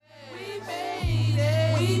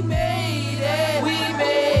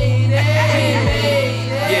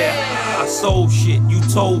sold shit, you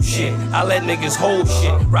told shit. I let niggas hold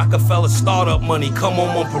shit. Rockefeller startup money, come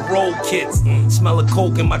home on parole kits. Smell of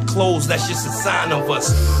coke in my clothes, that's just a sign of us.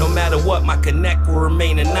 No matter what, my connect will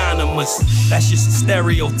remain anonymous. That's just a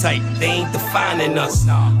stereotype, they ain't defining us.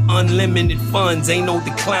 Unlimited funds, ain't no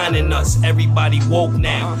declining us. Everybody woke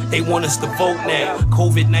now, they want us to vote now.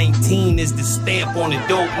 COVID-19 is the stamp on the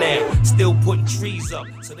dope now. Still putting trees up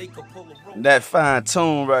so they could pull a rope. That fine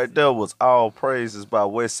tune right there was All Praises by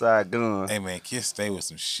Westside Gun. Hey man, Kiss stay with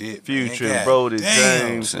some shit. Future man. and Brody Damn.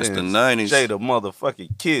 James Since the and 90s. Jada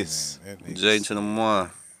motherfucking Kiss. Man, that nigga J to the one.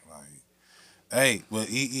 Hey, but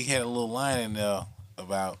he had a little line in there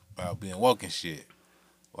about being woke and shit.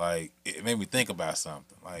 Like it made me think about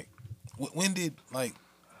something. Like when did like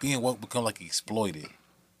being woke become like exploited?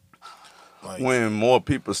 Like When more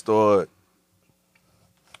people start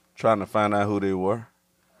trying to find out who they were.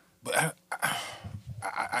 But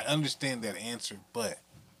I understand that answer, but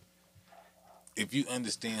if you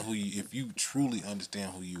understand if you truly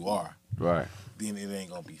understand who you are, Right. then it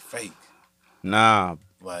ain't gonna be fake. Nah.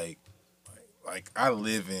 Like I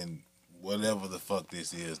live in whatever the fuck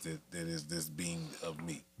this is that is this being of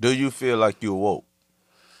me. Do you feel like you woke?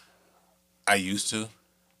 I used to.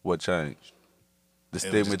 What changed? The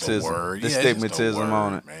It was just a stigmatism. word. The Yeah, it's just a stigmatism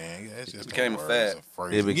on word, it. man. Yeah, it's just became a word. fad. It's a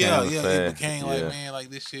phrase. It became a It fad, became like yeah. man, like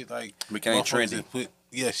this shit, like Became motherfuckers trendy.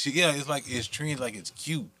 that it's like it's trendy, like it's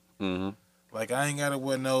cute. Mm-hmm. Like I ain't gotta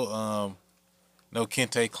wear no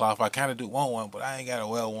kente cloth. I kind of do want one, but I ain't gotta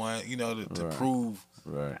wear one. You know, to Right. prove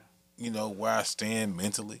Right. where I stand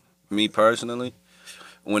mentally. Me personally,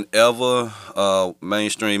 whenever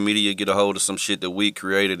mainstream media get a hold of some shit that we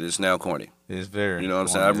created, it's now corny. It's very. You know what I'm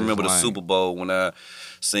saying? I corny. remember the It's lame. Super Bowl when I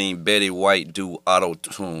seen Betty White do auto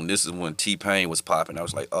tune. This is when T-Pain was popping. I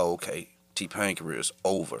was like, oh, okay, T-Pain career is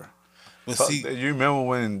over. But Fuck see, that. You remember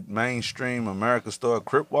when mainstream America started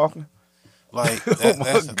crip walking? like Oh that's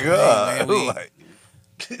my the God! thing, man. Like,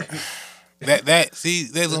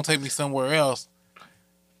 That's gonna take me somewhere else.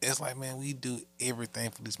 It's like, man, we do everything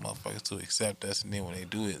for these motherfuckers to accept us, and then when they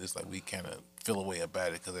do it, it's like we kind of feel a way about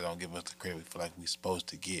it because they don't give us the credit we feel like we supposed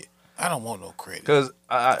to get. I don't want no credit. Cause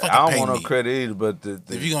I Fucking don't pay want no me. credit either, but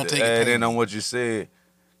If you gonna take it, add pay in on me. what you said,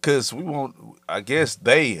 cause we want. I guess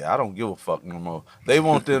I don't give a fuck no more. They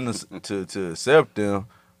want them to accept them,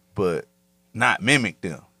 but not mimic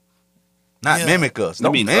them. Not Yeah. mimic us. You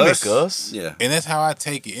Don't mean mimic us. Yeah. And that's how I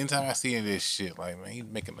take it. Anytime I see this shit, like, man, he's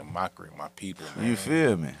making a mockery of my people, man. You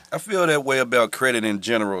feel me? I feel that way about credit in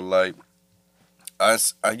general. Like, I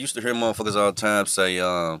used to hear motherfuckers all the time say,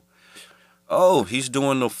 oh, he's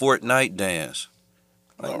doing the Fortnite dance.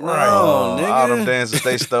 Like, no, nigga. All them dances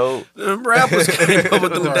they stole. The rappers came up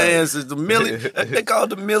with them Right. dances. The Millie, they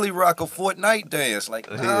called the Millie Rock a Fortnite dance. Like,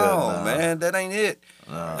 no, nah. man, that ain't it.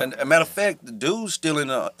 And a matter of fact, the dude's still in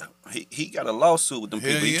a. He got a lawsuit with them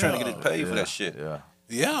Hell people. He's trying to yeah. get it paid for that shit. Yeah.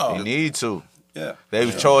 Yeah. He need to. Yeah. They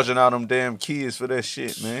was charging all them damn kids for that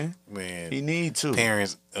shit, man. Man, He need to.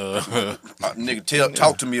 parents, Nigga,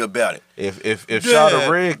 talk to me about it. If Dad, Shada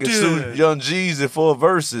Red can sue Dad. Young Jeezy for a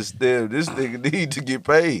versus, then this nigga need to get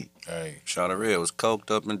paid. hey, Shawty Red was coked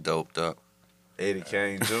up and doped up. Eddie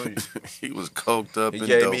Kane Jr. He was coked up He and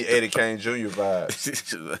gave doped me Eddie Kane Jr.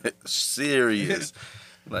 vibes. Serious.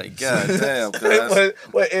 Like, goddamn, cuz.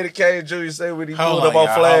 what Eddie Kane Jr. say when he hold pulled on,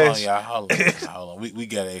 up on y'all, Flash? hold on. We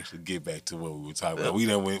gotta actually get back to what we were talking about. We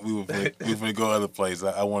were finna go other places.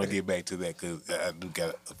 I want to get back to that because I do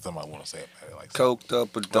got something I want to say about it. Like, so, Coked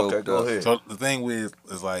up and doped Okay, go up. ahead. so the thing with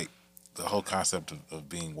is like the whole concept of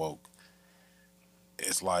being woke.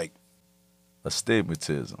 It's like A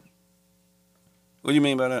stigmatism. What do you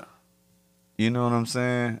mean by that? You know what I'm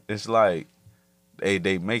saying? It's like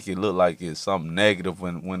they make it look like it's something negative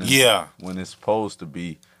when it's, when it's supposed to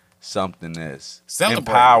be something that's celebrating.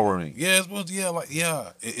 empowering. Yeah, it's supposed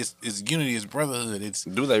to, it's unity, it's brotherhood. It's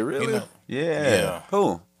Do they really? you know, Yeah.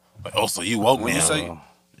 Who? Like, oh, so you woke When now? you say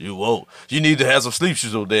You woke. You need to have some sleep. You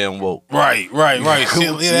so damn woke. Right.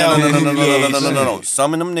 Shit, yeah, no.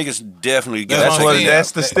 Some of them niggas definitely got That's taken what- out.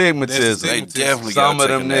 That's the That- stigmatism. that's the They stigmatism. definitely Some got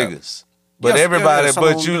of them taken out. niggas. But Yes, everybody, yeah, some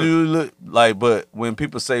of but them you do. look like, but when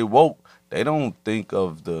people say woke, they don't think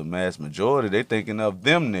of the mass majority. They thinking of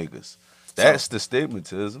them niggas. That's the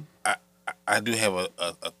stigmatism. I do have a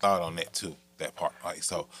thought on that too. That part, like,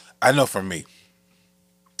 so I know for me,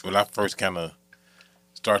 when I first kind of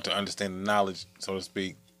start to understand the knowledge, so to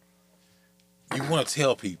speak, you want to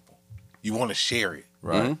tell people, you want to share it.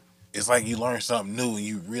 Right. Mhm. It's like you learn something new and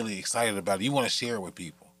you really excited about it. You want to share it with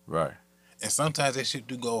people, Right. and sometimes that shit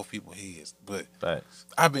do go over people's heads. But Facts.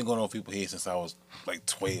 I've been going over people's heads since I was like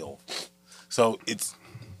 12, so it's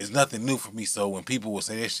it's nothing new for me. So when people will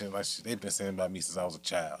say that shit, like they've been saying about me since I was a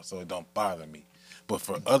child, so it don't bother me. But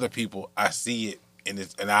for other people, I see it,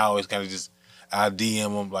 and I always kind of just I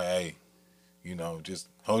DM them like, hey, you know, just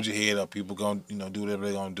hold your head up. People gonna do whatever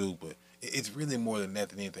they gonna do, but it's really more than that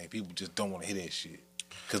than anything. People just don't want to hear that shit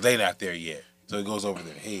because they not there yet. So it goes over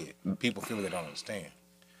their head. People feel they don't understand.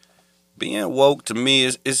 Being woke to me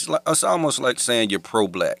it's almost like saying you're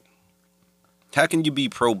pro-black. How can you be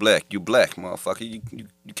pro-black? You black, motherfucker.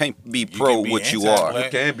 You can't be pro can be what you are. anti-black.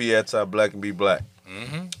 You can't be anti-black and be black.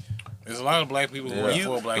 Mm-hmm. There's a lot of black people who are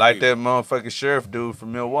for black like people. that motherfucking sheriff dude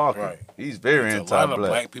from Milwaukee. Right. He's very There's anti-black. a lot of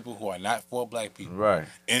black people who are not for black people. Right.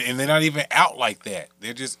 And they're not even out like that.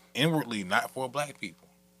 They're just inwardly not for black people.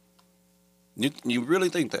 You really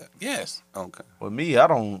think that? Yes. Okay. With me, I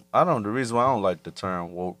don't. The reason why I don't like the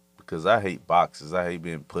term woke because I hate boxes. I hate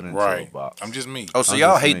being put into a box. I'm just me. Oh, so I'm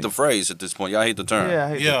y'all just hate me. the phrase at this point. Y'all hate the term. Yeah, I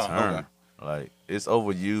hate Yeah, the term. okay. Like it's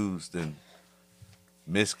overused and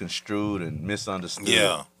misconstrued and misunderstood.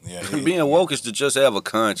 Yeah. Being woke is to just have a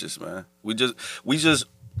conscience, man. We just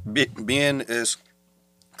being as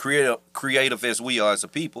creative as we are as a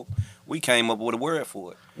people, we came up with a word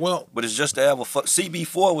for it. Well, But it's just to have a fuck.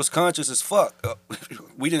 CB4 was conscious as fuck.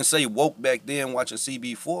 We didn't say woke back then watching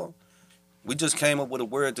CB4. We just came up with a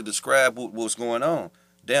word to describe what was going on.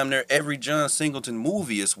 Damn near every John Singleton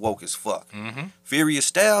movie is woke as fuck. mm-hmm. Furious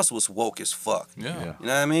Styles was woke as fuck. Yeah. Yeah. You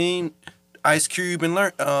know what I mean? Ice Cube and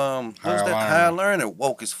what was that? High Learner,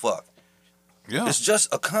 woke as fuck. Yeah. It's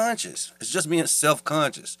just a conscious. It's just being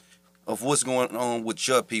self-conscious of what's going on with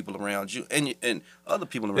your people around you and other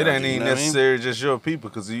people around you. It ain't you even know what I mean? necessarily just your people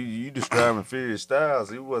because you describing Furious Styles.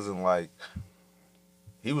 He wasn't like.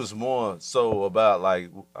 He was more so about like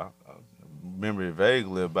I remember it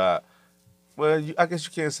vaguely about. Well, I guess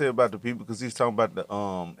you can't say about the people because he's talking about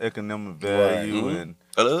the economic value Mhm. and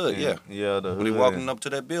The hood, yeah. yeah, the When he hood walking and- up to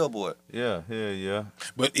that billboard. yeah.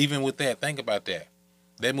 But even with that, think about that.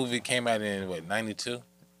 That movie came out in, what, 92?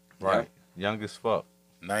 Right. Young as fuck.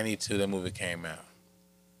 92, that movie came out.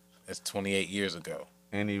 That's 28 years ago.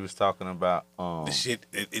 And he was talking about The shit,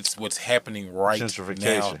 it's what's happening right now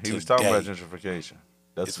gentrification. He was talking about gentrification.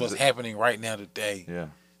 That's It's what's happening right now today. Yeah.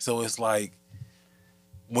 So it's like,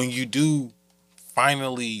 when you do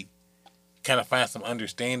finally kind of find some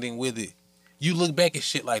understanding with it, you look back at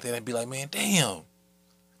shit like that and be like, man, damn,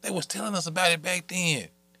 they was telling us about it back then.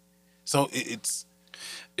 So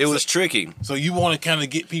It was tricky. so you want to kind of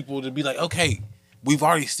get people to be like, okay, we've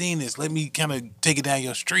already seen this. Let me kind of take it down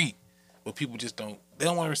your street. But people just don't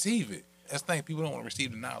want to receive it. That's the thing. People don't want to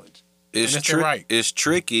receive the knowledge. It's that's their right. It's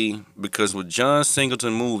tricky because with John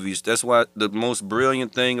Singleton movies, that's why the most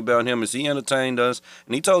brilliant thing about him is he entertained us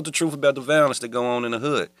and he told the truth about the violence that go on in the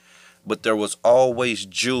hood. But there was always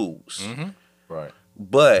Jews. Mm-hmm. Right.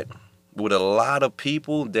 But with a lot of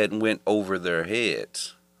people that went over their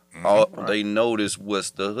heads, all they noticed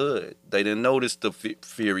was the hood. They didn't notice the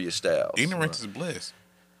Furious Styles. Ignorance is bliss.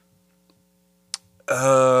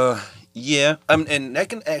 Yeah, and that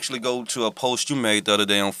can actually go to a post you made the other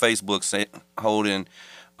day on Facebook holding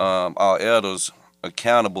our elders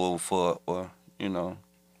accountable for,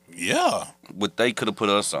 Yeah. what they could have put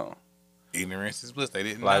us on. Ignorance is bliss. They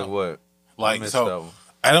didn't Like know. what? I Like, missed so that one.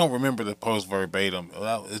 I don't remember the post verbatim.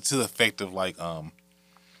 Well, it's to the effect of like,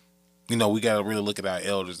 we got to really look at our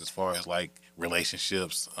elders as far as like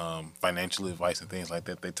relationships, financial advice and things like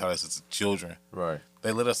that. They taught us as children. Right.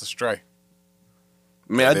 They led us astray.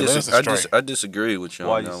 Man, They led us astray. I disagree with you.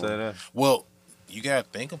 Why on you that say one. that? Well, you got to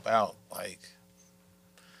think about like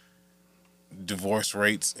divorce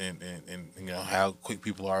rates and how quick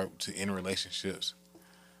people are to end relationships.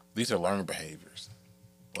 These are learned behaviors.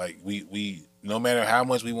 Like we no matter how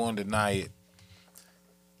much we want to deny it,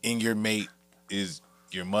 in your mate is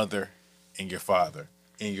your mother and your father.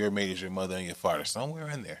 In your mate is your mother and your father. Somewhere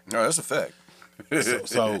in there. No, that's a fact.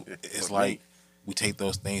 So it's like we take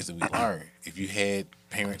those things that we learn. If you had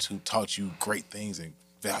parents who taught you great things and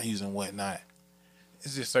values and whatnot,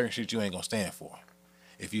 it's just certain shit you ain't gonna stand for.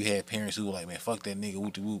 If you had parents who were like, man, fuck that nigga,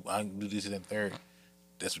 whoop de whoop, I can do this and that third,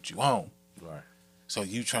 that's what you want. Right. So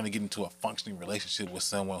you trying to get into a functioning relationship with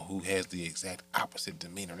someone who has the exact opposite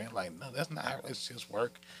demeanor. They're like, no, that's not how relationships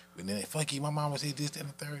work. And then they fuck you, my mama said this, that, and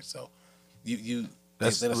the third. So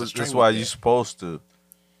That's let us astray that's with why that. you're supposed to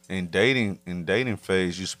in dating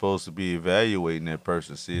phase you're supposed to be evaluating that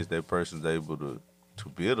person, see if that person's able to to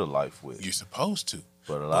build a life with. You're supposed to.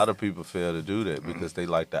 But a lot of people fail to do that because they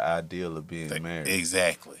like the ideal of being married.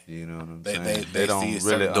 Exactly. You know what I'm They- saying? they don't see it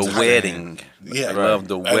really certain- The understand. wedding. Yeah, I love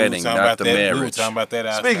the Hey, wedding, not the We were marriage. talking about that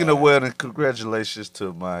outside. Speaking of wedding, congratulations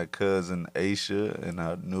to my cousin Aisha and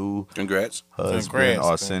her new Congrats. husband Congrats,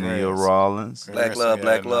 Arsenio congrats. Rollins. Black love,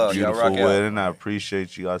 black love. Y'all Beautiful rock out. wedding. I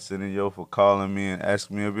appreciate you, Arsenio, for calling me and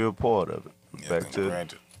asking me to be a part of it. Yeah, Back to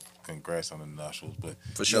congrats on the nuptials. But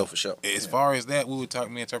For sure, for sure. as far as that, me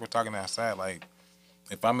and Chuck were talking outside. Like,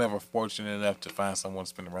 if I'm ever fortunate enough to find someone to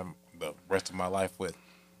spend the rest of my life with,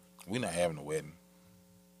 we're not having a wedding.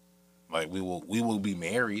 Like, we will be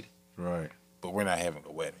married, right. but we're not having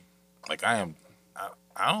a wedding. Like, I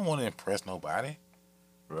don't want to impress nobody.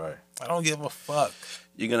 Right. I don't give a fuck.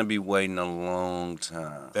 You're gonna be waiting a long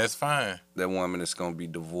time. That's fine. That woman is gonna be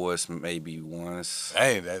divorced maybe once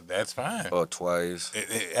Hey, that's fine. or twice.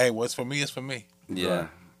 Hey, what's for me is for me. Yeah,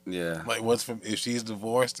 yeah. Like, if she's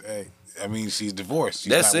divorced, hey, I mean, she's divorced.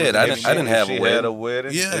 She's That's not it. with I me didn't- I didn't have If a she wedding. had a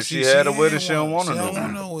wedding. Yeah, if she had a wedding, had she don't one. want to She don't know.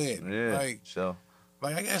 want no wedding. Yeah. Like, So,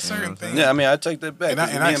 I got You know certain what I'm things. Yeah, I mean, I take that back. And I-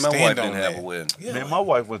 Me and I and my stand wife on didn't have that. a wedding. Yeah, man, like, my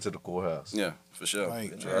wife went to the courthouse. Yeah, for sure.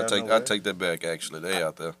 Like, So yeah, I no take that back. Actually, they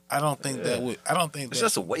out there. I don't think that would. I don't think It's that,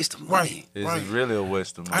 just a waste of right. money. It's Right. really a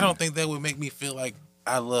waste of money. I don't think that would make me feel like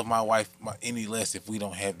I love my wife any less if we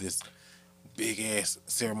don't have this big ass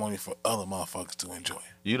ceremony for other motherfuckers to enjoy.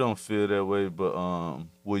 You don't feel that way, but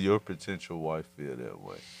will your potential wife feel that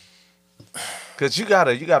way? Cause you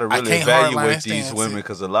gotta really can't hardline evaluate these stance women, it.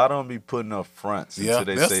 cause a lot of them be putting up fronts until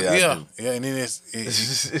they say I yeah, do. yeah, and then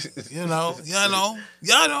it's you know, y'all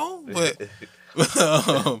know, but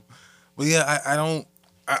but yeah, I don't.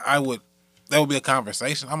 I would. That would be a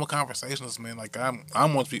conversation. I'm a conversationalist, man. Like I'm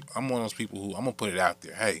one of those people who I'm gonna put it out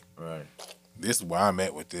there. Hey, Right. this is where I'm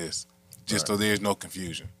at with this, just so there's no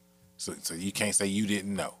confusion. So you can't say you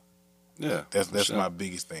didn't know. Yeah, That's sure. my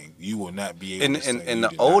biggest thing. You will not be able And to say and you the did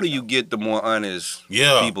not older know. you get, the more honest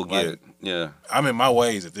Yeah, people like- get. Yeah, I'm in my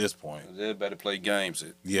ways at this point. everybody play games.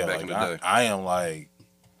 Yeah, back like in the day. I am like,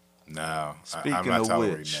 no, I'm Speaking not of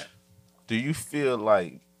tolerating which, that. do you feel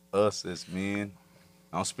like us as men,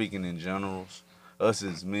 I'm speaking in generals, us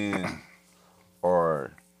as men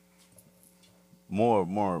are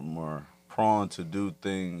more prone to do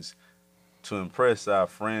things to impress our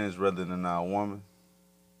friends rather than our woman?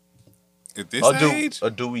 At this Or age,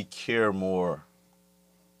 do we care more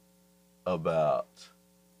about,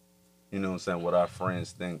 you know what I'm saying, what our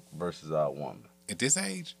friends think versus our woman? at this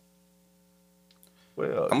age,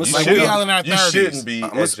 Well, I'ma you say shouldn't- we all in our you 30s. shouldn't be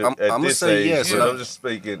I'ma at this say age, yes, but but- I'm just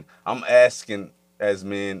speaking. I'm asking as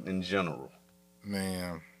men in general.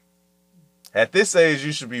 man. At this age,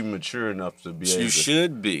 you should be mature enough to be able You to.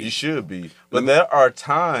 should be. You should be. But there are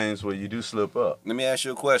times where you do slip up. Let me ask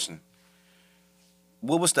you a question.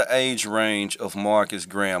 What was the age range of Marcus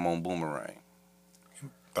Graham on Boomerang?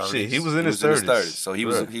 30s. Shit, he was in He his was in 30s. his 30s, so he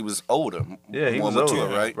Right. was older, Yeah, he more was mature,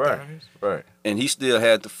 older. right? Right. 30s. Right. And he still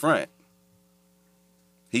had the front.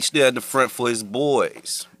 He still had the front for his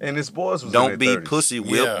boys. And his boys was Don't in be their 30s. pussy,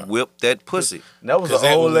 Yeah. whip that pussy. That was 'Cause an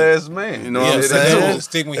that old was ass man. You know Yeah, what I'm that saying? was the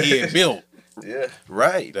stigma he had built. Yeah.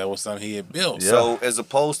 Right. That was something he had built. Yeah. So as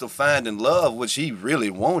opposed to finding love, which he really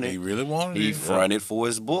He wanted, really wanted he it. fronted for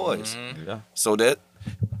his boys. Yeah. So that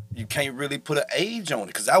you can't really put an age on it.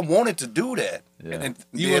 Because I wanted to do that. Yeah. And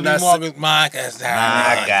You then would I be said- Marcus,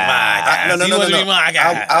 my guy. No, You would be my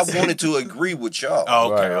guy. I wanted to agree with y'all.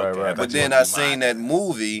 Oh, okay, Right, right, okay. right. I But thought you then wanted I to be seen my that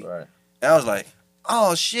movie, Right. and I was like,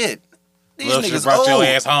 oh, shit. These Love should niggas have brought your old.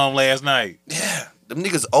 ass home last night. Yeah, them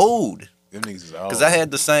niggas old. Them niggas is old. Because I had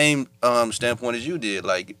the same standpoint as you did.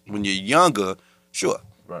 Like, when you're younger, sure.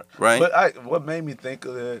 Right. Right? But what made me think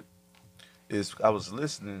of that is I was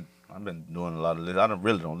listening. I've been doing a lot of. I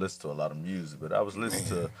don't listen to a lot of music, but I was listening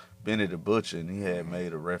to Benny the Butcher, and he had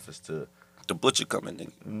made a reference to. The butcher coming,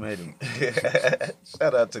 nigga. He made him.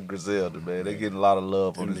 Shout out to Griselda, man. They getting a lot of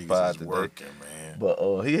love Them on this niggas pod is today. working, man.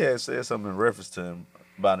 But he had said something in reference to him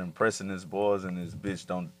about impressing his boys, and his bitch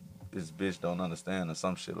don't understand or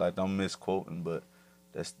some shit like. I'm misquoting, but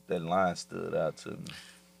that line stood out to me.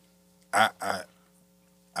 I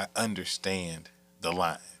understand the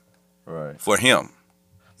line. Right. For him.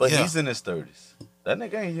 But Yeah. he's in his 30s. That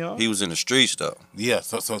nigga ain't young. He was in the streets, though. Yeah,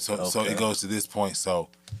 so Okay. it goes to this point. So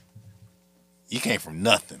you came from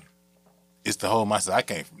nothing. It's the whole mindset. I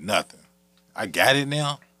came from nothing. I got it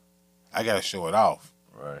now. I gotta show it off.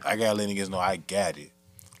 Right. I gotta let niggas know I got it.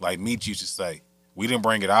 Like Meech used to say, we didn't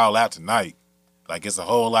bring it all out tonight. Like it's a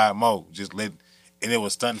whole lot more. And it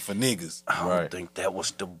was stunting for niggas. I don't Right. think that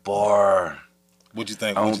was the bar. What you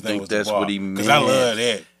think? I What don't you think was the that's bar? what he Cause I meant. love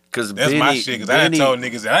that. Cause That's my shit. Cause I done told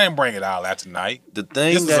niggas that I ain't bring it all out tonight.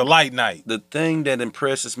 This is a light night. The thing that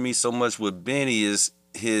impresses me so much with Benny is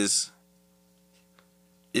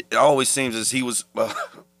it always seems as he was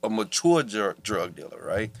a mature drug dealer,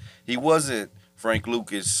 right? He wasn't Frank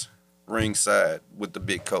Lucas ringside with the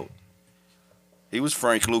big coat. He was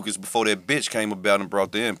Frank Lucas before that bitch came about and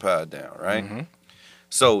brought the empire down, right? Mm-hmm.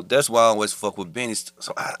 So that's why I always fuck with Benny.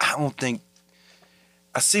 So I don't think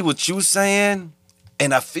I see what you saying,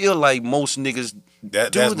 and I feel like most niggas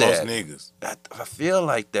that's that. Most niggas. I feel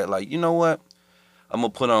like that. Like, you know what? I'm gonna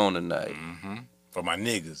put on tonight for my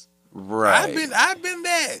niggas. Right. I've been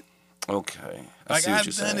that. Okay. I like see what I've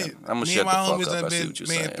you're done saying. it. I'm gonna Me shut and the my fuck homies up. have I see been what you're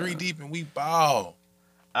man saying. 3 deep and we ball.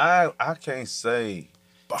 I can't say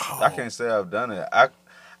Ball. I can't say I've done it.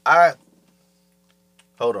 I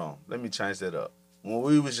hold on. Let me change that up. When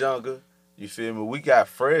we was younger, you feel me? We got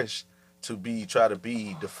fresh to try to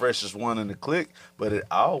be the freshest one in the clique, but it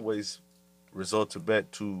always resulted back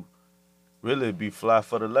to really be fly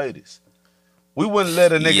for the ladies. We wouldn't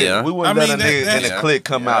let a nigga. Yeah. We wouldn't let a nigga in the clique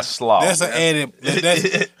come out slaw. That's an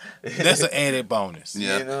added. That's an added bonus.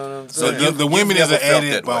 Yeah. You know what I'm So saying? the women is never an felt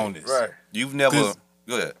added that way. bonus. Right. You've never.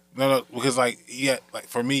 Go ahead. No, because like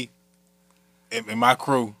for me, in my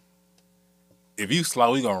crew, if you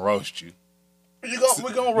slow, we gonna roast you. We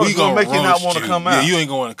gonna make you not want to come out. Yeah, you ain't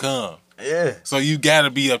going to come. Yeah. So you gotta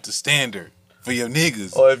be up to standard for your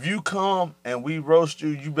niggas. Or if you come and we roast you,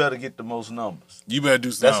 you better get the most numbers. You better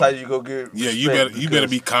do something. That's how you go get respect. Yeah, you better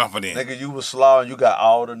be confident. Nigga, you was slaw and you got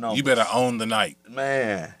all the numbers. You better own the night.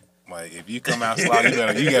 Man. Like if you come out slow,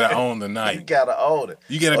 you gotta own the night. You gotta own it.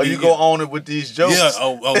 You gotta or you go own it with these jokes. Yeah.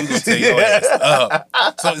 Oh, we gonna take your ass up.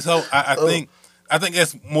 So I think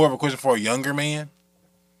that's more of a question for a younger man.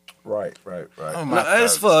 Right. No,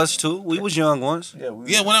 it's for us too. We was young once. Yeah,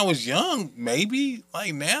 when I was young, maybe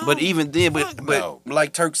like now. But even then, but no.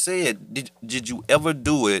 like Turk said, did you ever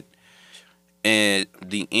do it? And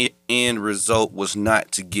the end result was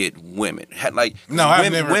not to get women.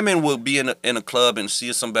 Women would be in a club and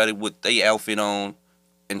see somebody with their outfit on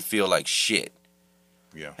and feel like shit.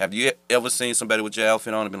 Yeah. Have you ever seen somebody with your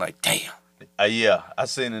outfit on and been like, damn? Yeah, I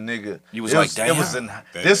seen a nigga. You was like, damn.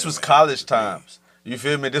 This was college times. You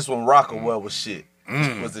feel me? This one Rockaway was shit.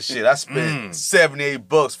 Was the shit. I spent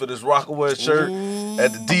 $78 for this Rockaway shirt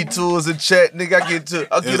at the Detours in chat. Nigga,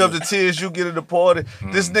 I get up to tears, you get in the party.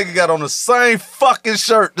 This nigga got on the same fucking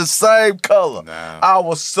shirt, the same color. Nah. I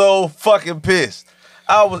was so fucking pissed.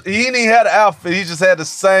 He didn't even have the outfit, he just had the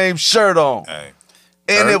same shirt on. Hey.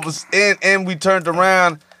 And Turk? it was and we turned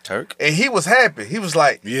around. Turk? And he was happy. He was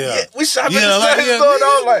like, Yeah. we shot Yeah, the like, same yeah, store. nigga,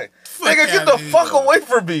 I was like, nigga, get outta the fuck here. away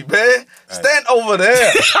from me, man. Stand over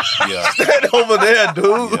there. Yeah. Stand over there,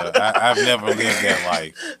 dude. Yeah, I've never lived that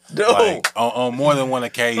life. Dude. Like, on more than one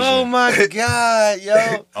occasion. Oh my God,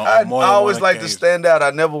 yo. I more than always one like to occasion. stand out. I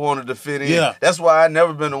never wanted to fit in. Yeah. That's why I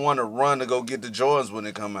never been the one to run to go get the Jordans when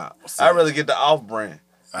they come out. I'd rather get the off-brand.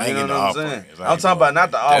 I You ain't know getting what the I'm saying? off-brands. I I'm ain't talking about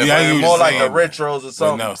not the Yeah, I off-brand, get what more you're like the saying, retros or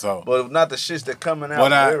something. no, so- But not the shits that coming out.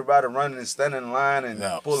 What I- Everybody running and standing in line and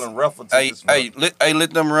No. pulling raffle Hey, tickets.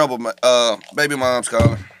 let them rebel. Baby mom's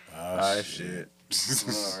calling. All right, shit.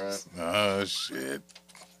 All right. Oh shit.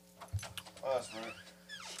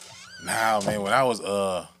 Nah, man, when I was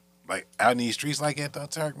like out in these streets like that though,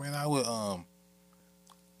 Turk, man, I would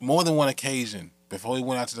more than one occasion before we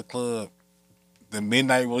went out to the club, the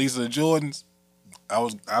midnight release of the Jordans,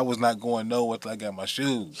 I was not going nowhere till I got my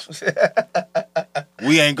shoes.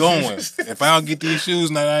 We ain't going. If I don't get these shoes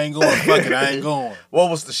now, I ain't going. Fuck it, I ain't going. What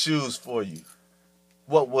was the shoes for you?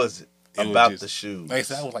 What was it It was about just- the shoes? Like I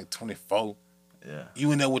said, I was like 24. Yeah.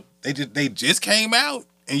 You in there with they just came out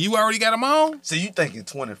and you already got them on? See, you thinking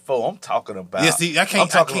 24? I'm talking about. Yeah, see, I can't. I'm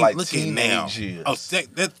talking I can't like look at now. teenage years. Oh,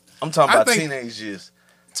 that I'm talking I about think- teenage years.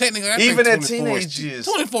 technically, I Even think at 24 teenage is, years.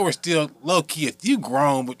 24 is still low key. If you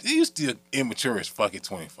grown, but you still immature as fuck at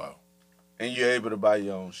 24. And you're able to buy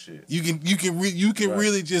your own shit. You can Right.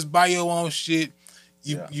 really just buy your own shit.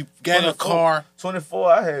 You Yeah. you got a 24 car.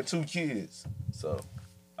 24, I had 2 kids. So,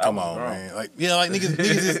 I Come was on, grown. man. Like niggas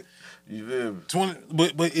is You feel me? 20,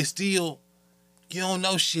 but it's still you don't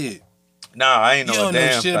know shit. Nah, I ain't You know a don't know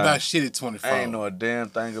damn shit thing. about shit at 24. I ain't know a damn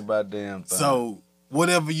thing about damn thing. So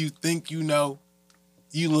whatever you think you know,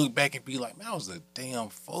 you look back and be like, man, I was a damn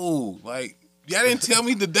fool. Like, y'all didn't tell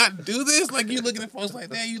me to not do this. Like, you looking at folks like,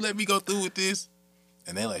 damn, you let me go through with this.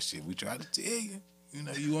 And they like, shit, we tried to tell you. You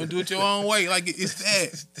know, you want to do it your own way. Like, it's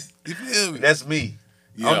that. You feel me? that's me.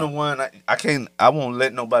 Yeah. I'm the one, I won't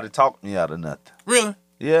let nobody talk me out of nothing. Really?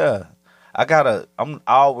 Yeah. I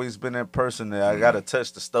always been that person that I gotta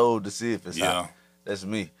touch the stove to see if it's Yeah. hot. That's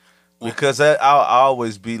me. Because I'll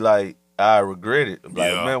always be like, I regret it.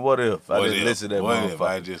 Like, Yeah. man, what if I What didn't if? listen to that What if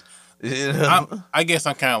I motherfucker? just? You know? I guess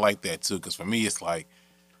I'm kind of like that too, because for me, it's like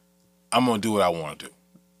I'm gonna do what I want to do.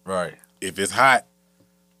 Right, If it's hot,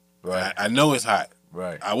 right, I know it's hot.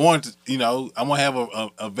 right. I want to, you know, I'm gonna have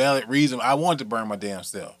a valid reason. I want to burn my damn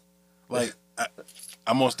self. Like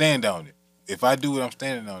I'm gonna stand on it. If I do it, I'm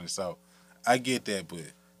standing on it. So I get that, but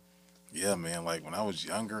yeah, man. Like when I was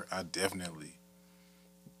younger, I definitely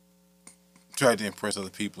tried to impress other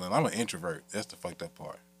people, and I'm an introvert. That's the fucked up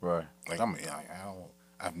part. Right. Like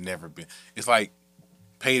I've never been. It's like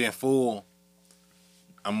paid in full.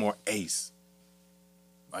 I'm more ace.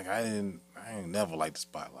 Like I ain't never liked the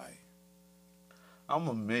spotlight. I'm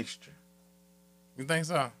a mixture. You think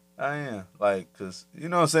so? I am. Like, cause you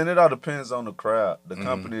know what I'm saying? It all depends on the crowd, the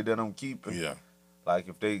company that I'm keeping. Yeah. Like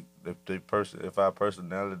if our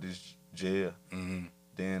personalities gel,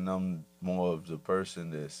 then I'm more of the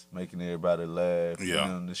person that's making everybody laugh. Yeah.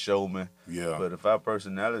 You know, the showman. Yeah. But if our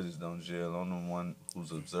personalities don't gel, I'm the one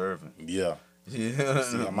who's observing. Yeah. Yeah.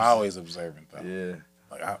 See, I'm always observant though. Yeah.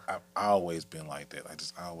 Like I've always been like that.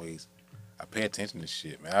 I pay attention to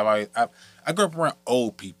shit, man. I grew up around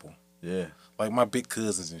old people, Yeah. like my big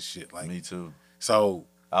cousins and shit. Like Me too. so,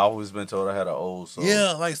 I always been told I had an old soul.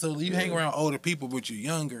 yeah. Like so, you hang Yeah. around older people, but you're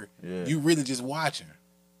younger. Yeah. You really just watching.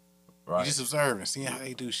 Right. You just observing, seeing how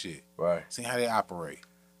they do shit, Right. seeing how they operate.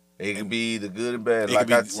 It can be either good or bad. It Like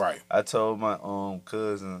could be- right. I told my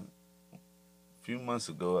cousin a few months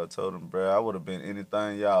ago, I told him, bro, I would have been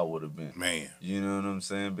anything y'all would have been. Man, You know what I'm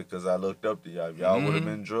saying? Because I looked up to y'all. If y'all would have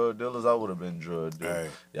been drug dealers, I would have been drug dealers.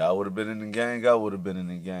 Hey. Y'all would have been in the gang, I would have been in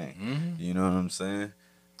the gang. Mhm. You know what I'm saying?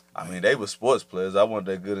 I mean, they were sports players. I wasn't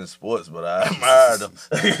that good in sports, but I admired them.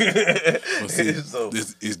 Well, see, So,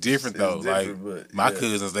 it's different it's though. different, Like but, my yeah.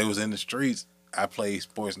 cousins, they was in the streets. I played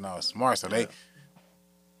sports and I was smart, so they.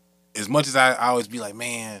 As much as I always be like,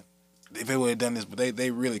 man, if they would have done this, but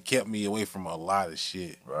they really kept me away from a lot of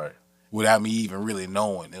shit Right. without me even really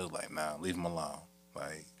knowing. It was like, nah, leave him alone.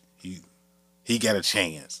 Like he got a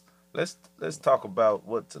chance. Let's talk about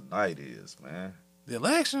what tonight is, man. The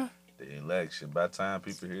election. The election. By the time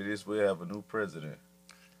people hear this, we'll have a new president.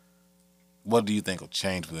 What do you think will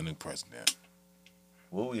change with the new president?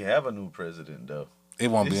 Will we have a new president, though? It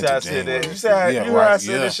won't You be see how I until said January. that? You see how Yeah, you heard I right,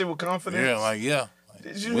 said yeah. that shit with confidence? Yeah, like yeah.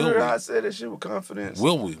 Did you Will hear we? how I said that shit with confidence?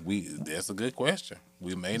 Will we? That's a good question.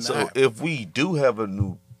 We may not. So if we do have a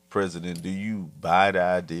new president, do you buy the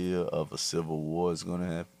idea of a civil war is going to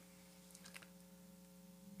happen?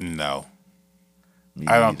 No. Me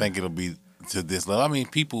I don't neither. think it'll be to this level. I mean,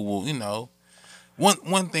 people will, you know,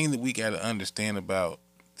 one thing that we got to understand about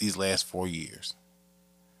these last 4 years,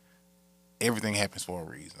 everything happens for a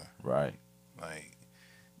reason. Right. Like,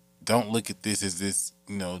 don't look at this as this,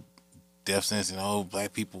 you know, death sentence and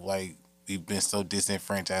black people, like, we've been so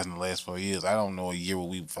disenfranchised in the last 4 years. I don't know a year where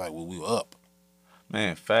we felt like we were up.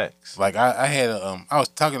 Man, facts. Like I had I was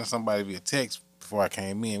talking to somebody via text before I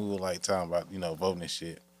came in. We were like talking about, you know, voting and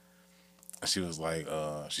shit. And she was like,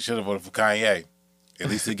 she should have voted for Kanye. At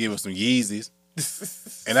least to give us some Yeezys.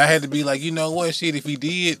 And I had to be like, you know what, shit, if he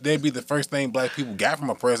did, that'd be the first thing black people got from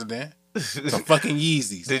a president. Some fucking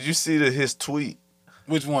Yeezys. Did you see his tweet?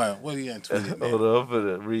 Which one? What are you tweeting? Hold on, I'm going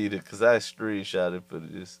to read it because I screenshot it for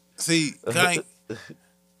this. See, Kanye,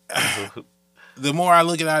 the more I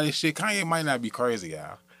look at all this shit, Kanye might not be crazy,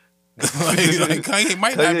 y'all. like Kanye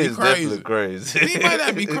might not Kanye be is definitely crazy. crazy. He might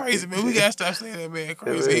not be crazy, man. We gotta stop saying that man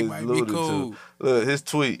crazy. He It's might be alluded cool. to. Look, his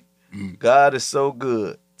tweet. God is so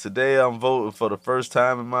good. Today I'm voting for the first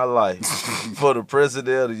time in my life for the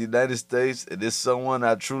president of the United States, and it's someone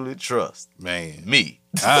I truly trust. Man. Me.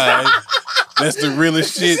 All right. That's the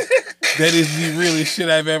realest shit. That is the realest shit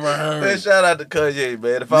I've ever Man, heard. shout out to Kanye,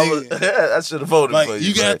 man. If I was, Nigga. I should have voted Like, for you.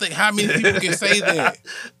 you gotta man. think how many people can say that.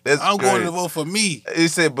 That's I'm going crazy. to vote for me. He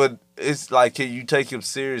said, but it's like, can you take him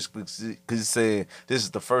serious? Because he's saying this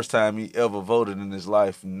is the first time he ever voted in his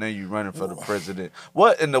life, and now you running for the president.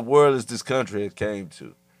 What in the world is this country had came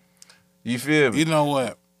to? You feel me? You know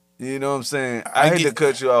what? You know what I'm saying? I hate to get-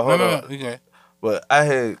 cut you off. Hold on. No, okay. But I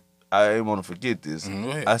didn't want to forget this. Go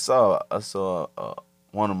ahead. I saw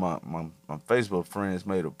one of my Facebook friends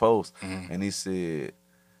made a post, and he said,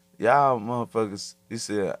 "Y'all motherfuckers," he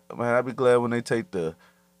said, "Man, I be glad when they take the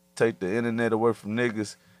internet away from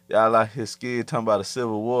niggas. Y'all out here scared talking about a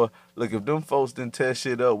civil war. Look, if them folks didn't tear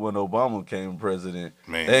shit up when Obama came president,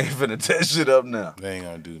 Man. they ain't finna tear shit up now." They ain't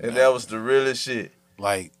gonna do that. And that was the realest shit.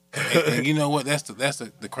 Like, and you know what? That's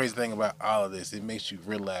the crazy thing about all of this. It makes you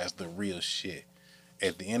realize the real shit.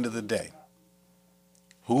 At the end of the day,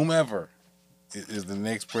 whomever is the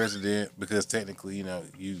next president, because technically, you know,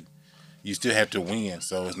 you still have to win.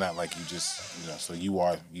 So it's not like you just, so you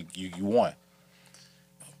won.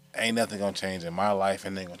 Ain't nothing gonna change in my life,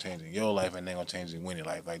 and ain't gonna change in your life, and ain't gonna change in Winnie's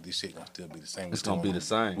life. Like, this shit gonna still be the same. It's gonna be the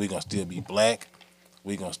same. We gonna still be black.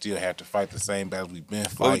 We gonna still have to fight the same battles we've been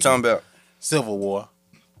fighting. What we talking about? Civil War,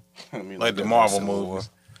 like the Marvel movies.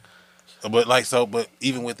 But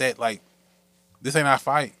even with that, like, this ain't our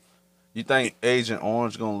fight. You think Agent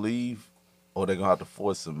Orange gonna leave, or they gonna have to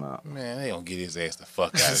force him out? Man, they gonna get his ass the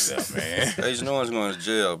fuck out of there, man. Agent Orange going to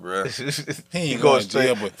jail, bro. He ain't going going to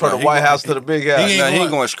jail, but from the White House to the big house. He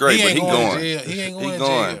ain't going straight, but he going. He ain't going to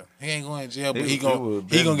jail. He ain't going to jail, but he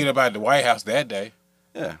gonna get up out of the White House that day.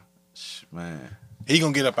 Yeah, man. He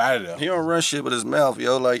gonna get up out of there. He don't run shit with his mouth,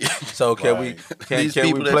 yo. Like, so can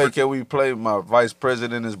we play my vice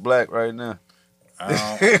president is black right now?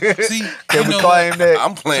 See, can we claim that?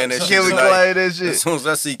 I'm playing that shit. Can we claim that shit? As soon as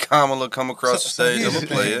I see Kamala come across the stage, I'm gonna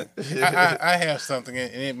play it. I have something,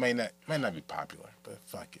 and it may not be popular, but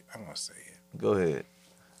fuck it, I'm gonna say it. Go ahead.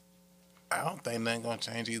 I don't think nothing gonna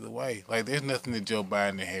change either way. Like, there's nothing that Joe Biden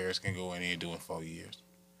and Harris can go in here and do in 4 years.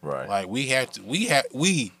 Right. Like, they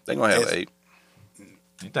gonna have 8.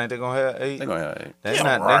 You think they're gonna have 8? They're gonna have 8. They're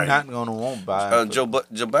not gonna want Biden. Joe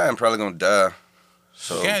Biden probably gonna die.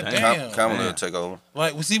 So Kamala will take over.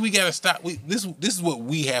 Like, we gotta stop. This is what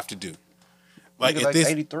we have to do. Like, at this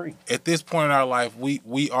 83. At this point in our life,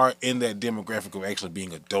 we are in that demographic of actually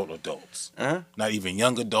being adults. Uh-huh. Not even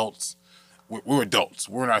young adults. We're adults.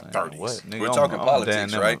 We're in our 30s. We're talking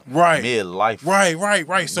politics, right? Right. Midlife.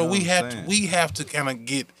 Right. So we have to kind of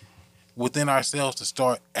get within ourselves to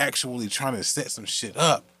start actually trying to set some shit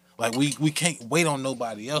up. Like, we can't wait on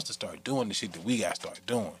nobody else to start doing the shit that we gotta start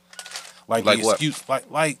doing. Like the excuse,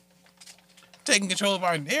 like taking control of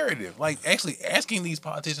our narrative. Like, actually asking these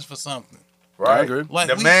politicians for something. Right. I agree. Like,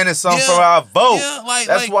 demanding something for our vote. Yeah,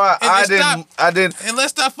 that's why I didn't. And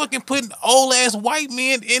let's stop fucking putting old ass white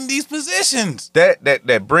men in these positions.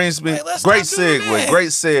 That brings me. Great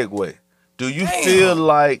segue. Do you feel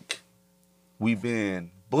like we've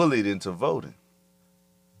been bullied into voting?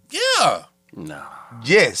 Yeah. Nah.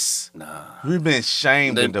 Yes. Nah. We've been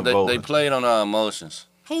shamed into voting. They played on our emotions.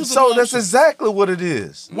 That's exactly what it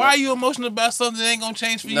is. Why are you emotional about something that ain't gonna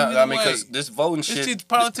change for you? I mean, because this voting shit,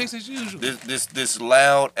 politics as usual. This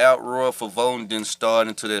loud outroar for voting didn't start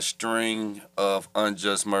into that string of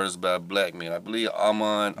unjust murders by black men. I believe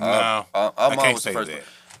Ahmaud. No, I can't was say the first that.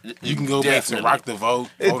 one. You can go back to rock the vote.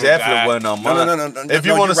 It definitely wasn't on mine. No. If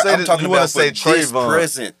you want to say that, you want to say Trayvon.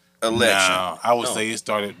 Present election. No, I would say it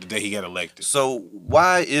started the day he got elected. So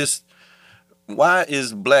why is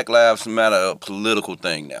Black Lives Matter a political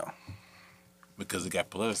thing now? Because it got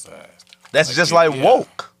politicized. That's just like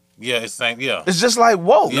woke. Yeah, it's same. Yeah, it's just like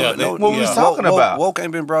woke. Yeah, what we was talking about. Woke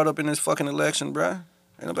ain't been brought up in this fucking election, bruh.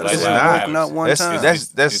 Ain't nobody It's said woke not one time.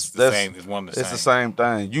 That's it's the same. It's one of the It's same. the same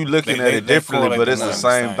thing. You looking at it differently, but it's the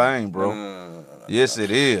same thing, bro. Yes,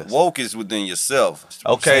 it is. Woke is within yourself.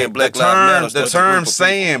 Okay, the term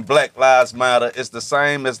saying Black Lives Matter is the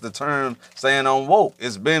same as the term saying on woke.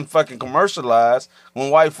 It's been fucking commercialized when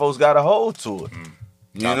white folks got a hold to it.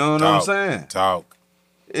 You know what I'm saying? Talk.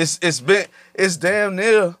 It's damn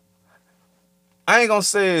near. I ain't gonna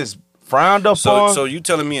say it's frowned upon. So you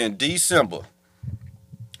telling me in December,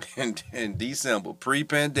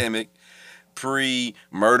 pre-pandemic,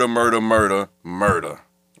 pre-murder,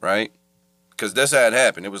 right? Because that's how it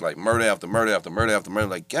happened. It was like murder after murder after murder after murder.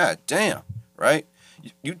 Like, god damn, right?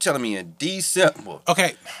 You telling me in December,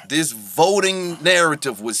 okay, this voting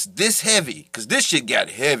narrative was this heavy? Because this shit got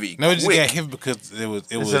heavy. No, it just got heavy because it was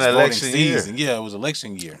an election season. year. Yeah, it was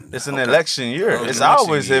election year. It's an election year. It's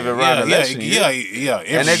always heavy around election year. Yeah.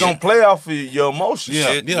 And they're gonna play off of your emotions.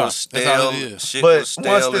 Shit was stale. But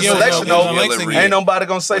once this election over, ain't nobody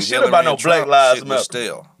gonna say shit about no Black Lives Matter.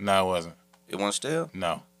 Stale. No, it wasn't. It wasn't stale?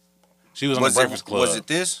 No. She was on the Breakfast Club. Was it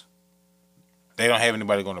this? They don't have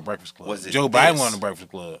anybody going to Breakfast Club. Was it Joe Biden went on the Breakfast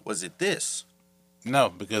Club. Was it this? No,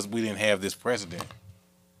 because we didn't have this president.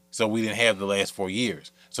 So we didn't have the last 4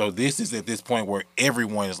 years. So this is at this point where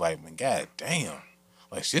everyone is like, man, god damn.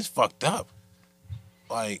 Like, shit's fucked up.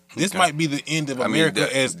 Like, this might be the end of America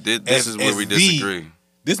this is where we disagree.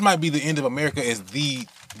 This might be the end of America as the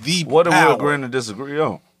What are power. we agreeing to disagree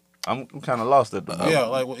on? I'm kind of lost at the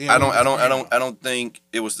moment. I don't think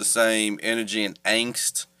it was the same energy and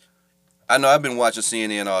angst. I know I've been watching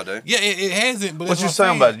CNN all day. Yeah, it hasn't. But what you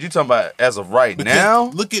talking about? You talking about as of right now?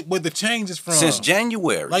 Look at where the change is from. Since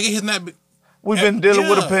January. Like, it has not been. We've been dealing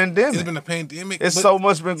with a pandemic. It's been a pandemic. It's so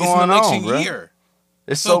much been going on, bro.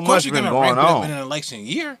 It's so much been going on. In an election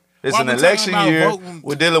year, It's Why an we talking election about year. voting?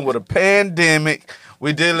 We're dealing with a pandemic.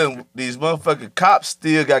 We're dealing with these motherfucking cops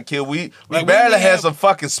still got killed. We Like, barely we had have- some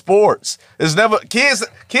fucking sports. It's never kids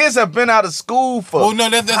have been out of school for Well, no,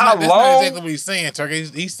 that's how not long? exactly what he's saying, Turkey.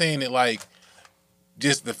 He's saying it like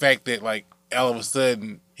just the fact that like all of a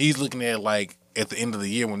sudden he's looking at it like at the end of the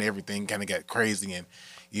year when everything kind of got crazy and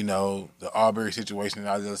you know the Arbery situation and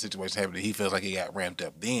all the other situations happened. He feels like he got ramped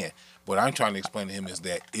up then. What I'm trying to explain to him is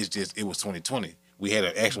that it's just it was 2020. We had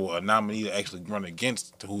a nominee to actually run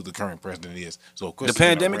against who the current president is. So of course The it's gonna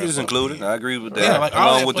pandemic ramp is up included. again. I agree with that. Yeah, like, all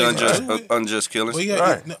along that with the plays into it. unjust killings. Well, yeah,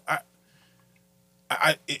 Right.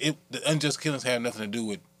 the unjust killings have nothing to do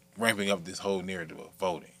with ramping up this whole narrative of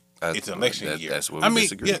voting. It's an election year. That's where we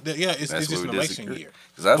disagree. It's That's just where an we election disagree. year.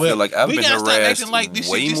 'Cause I feel like I've we been gotta stop harassed acting like this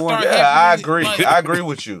shit way just more. start Yeah, I happening, agree. like- I agree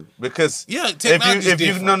with you because Yeah, if technology's you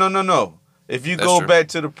different. no. If you That's go true. back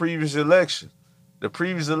to the previous election,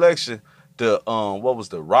 the what was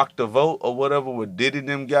the Rock the Vote or whatever where Diddy and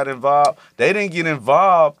them got involved. They didn't get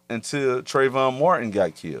involved until Trayvon Martin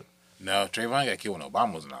got killed. No, Trayvon got killed when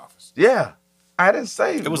Obama was in office. Yeah. I didn't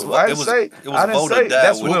say It was I didn't say it was I didn't vote or say die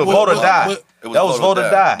that's with- when Well, vote or well, die. but- That was vote or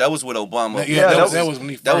die. That was with Obama. Yeah, that that was when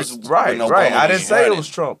he that was first. Right, when right. Obama I was didn't say it running. was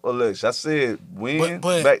Trump election. I said when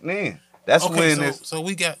But- back then. That's Okay, when so, it's so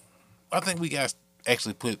we got. I think we got to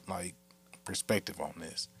actually put like perspective on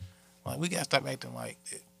this. Like we got to stop acting like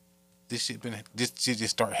this shit just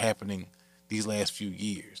start happening these last few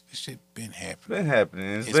years. This shit been happening. been happening.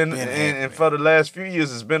 It's It's been, been and happening. for the last few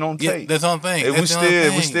years it's been on Yeah, tape. that's the only thing. And That's the only we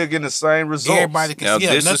thing. still getting the same results. Everybody can Now see.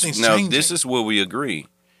 Yeah, this nothing's is changing. this is where we agree.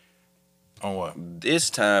 On what? This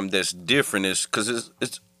time that's different is because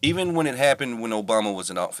it's even when it happened when Obama was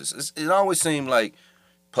in office. It always seemed like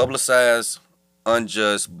publicized,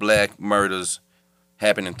 unjust black murders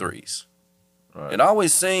happen in threes. Right. It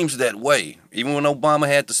always seems that way. Even when Obama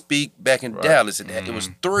had to speak back in Right. Dallas, it was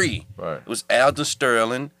three. Right. It was Alton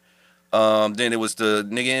Sterling. Then it was the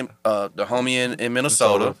nigga, the homie in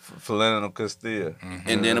Minnesota. Philando Castile.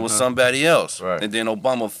 And then it was somebody else. Right. And then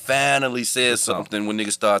Obama finally said something when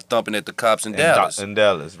niggas started thumping at the cops in In Dallas. In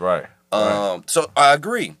Dallas, right. So I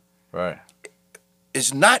agree. Right.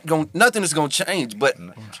 It's not going. Nothing is going to change. But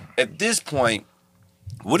at this point,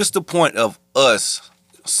 what is the point of us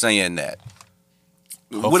saying that?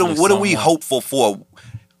 What are we Hopefully hopeful for?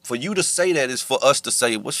 For you to say that is for us to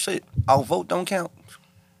say, well, shit, our vote don't count.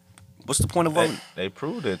 What's the point of voting? They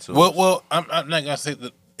proved it to us. Well, I'm not gonna say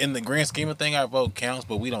that in the grand scheme of thing, our vote counts,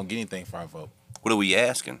 but we don't get anything for our vote. What are we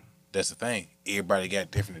asking? That's the thing. Everybody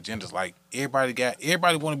got different agendas. Like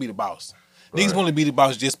everybody want to be the boss. Niggas want to be the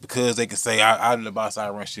boss just because they can say I'm the boss, I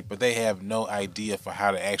run shit, but they have no idea for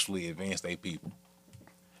how to actually advance their people.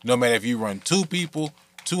 No matter if you run 2 people,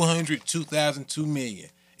 200, 2,000, 2 million.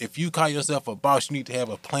 If you call yourself a boss, you need to have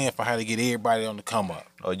a plan for how to get everybody on the come up.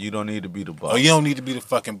 Or you don't need to be the boss. Or you don't need to be the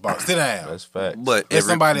fucking boss. Sit down. That's fact. But Let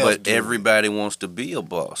somebody else do it. everybody wants to be a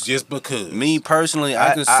boss. Just because. Me personally,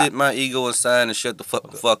 I can I- sit my ego aside and shut the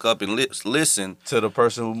fuck up and listen. To the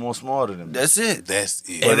person who's more smarter than me. That's it. That's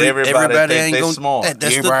it. But everybody think they smart. That's the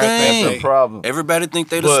Everybody think thing. That's the problem. Everybody think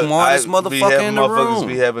they the But smartest be motherfucker having in the motherfuckers room.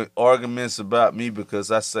 be having arguments about me because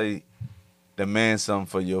I say demand something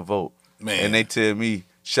for your vote. Man. And they tell me,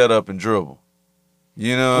 shut up and dribble.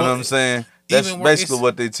 You know what Well, I'm saying? That's even where basically it's-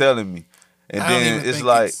 what they telling me. And I don't then even it's think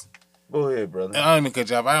like, go ahead, brother. I don't even cut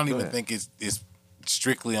you off. I don't even ahead. think it's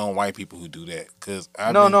strictly on white people who do that. Cause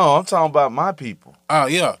No, I'm talking about my people. Oh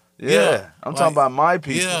yeah, Yeah, I'm talking about my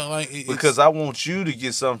people. Yeah, like it's, Because I want you to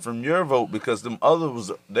get something from your vote because them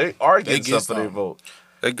others, they are getting get something for their something. vote.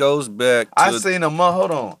 It goes back to I seen a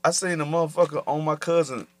motherfucker on my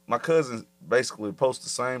cousin basically post the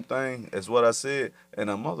same thing as what I said, and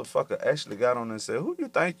a motherfucker actually got on and said, "Who you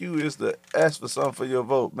think you is to ask for something for your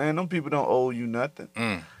vote? Man, them people don't owe you nothing."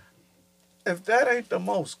 If that ain't the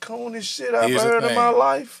most coonest shit I've Here's the heard in thing. my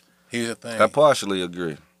life, here's the thing. I partially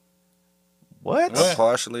agree. what? What? I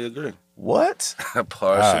partially agree. What? I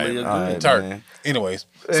partially agree. All right, Turk. man. Anyways,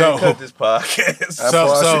 Man, so cut this podcast. I So-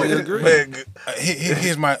 partially so- agree. Man,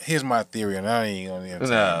 here's my theory, and I ain't gonna entertain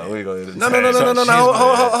nah, it. we gonna No.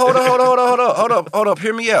 Hold up.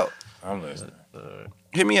 Hear me out. I'm listening.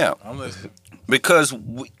 Hear me out. I'm listening. Because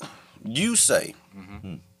you say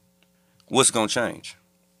what's gonna change.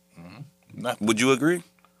 Nothing. Would you agree?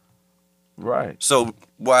 right. So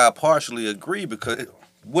why I partially agree because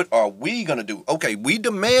what are we gonna do? Okay, we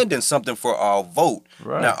demanding something for our vote.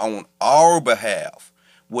 Right. Now on our behalf,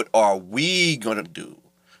 what are we gonna do?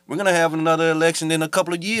 We're gonna have another election in a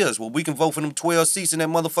couple of years where we can vote for them 12 seats in that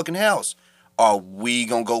motherfucking house. Are we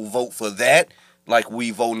gonna go vote for that like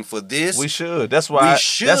we voting for this. We should. That's why. We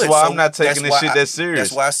should. That's why So I'm not taking that's this why shit I- that serious.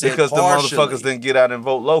 that's why I said because partially. the motherfuckers didn't get out and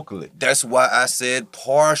vote locally. That's why I said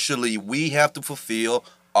partially we have to fulfill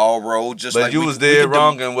our role. Just But like you we, was we dead could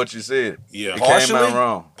wrong in what you said. Yeah. It Partially? came out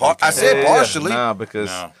wrong. I said partially. Nah, because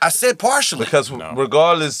No. I said partially. because No.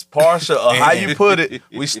 regardless, partial or how you put it,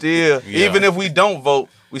 we still Yeah. even if we don't vote,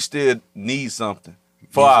 we still need something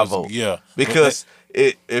for our vote. Yeah. Because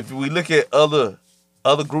if we look at other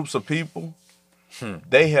groups of people,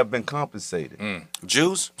 they have been compensated.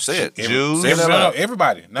 Jews, say it. Jews, Say it out loud.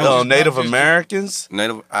 Everybody. Not Native just- Americans.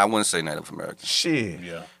 Native. I wouldn't say Native Americans. Shit.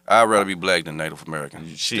 Yeah. I'd rather be black than Native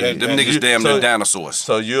American. Shit. Them niggas damn near dinosaurs.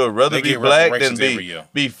 So you'd rather They be get black than reparations every year.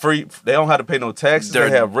 be free. They don't have to pay no taxes. They They're-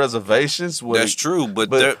 have reservations. Where That's true, but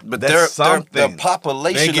that's their something.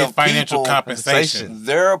 population They get of financial people, compensation.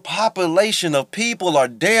 Their population of people are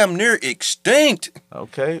damn near extinct.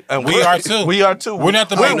 Okay, and We are too. We are too. We're not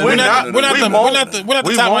the we top won't-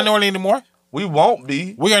 minority anymore. We won't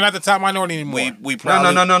be. We are not the top minority anymore. We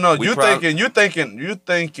probably No. we You probably-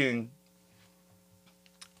 thinking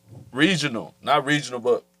regional, not regional,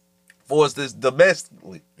 but for us this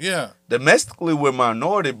domestically. Yeah. Domestically, we're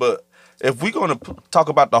minority, but if we're gonna talk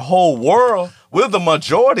about the whole world, we're the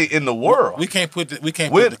majority in the world. We can't put With-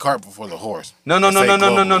 the cart before the horse. No. And say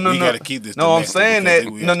global. We got to keep this. No, I'm domestic saying because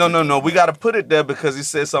that. we have to keep No. it We got to put it there because he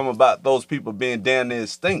said something about those people being down there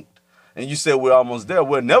extinct, and you said we're almost there.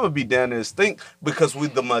 We'll never be down there extinct because we're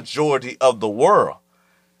the majority of the world.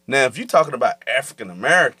 Now, if you're talking about African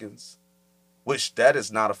Americans, which that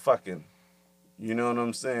is not a fucking, you know what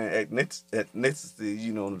I'm saying? Ethnicity,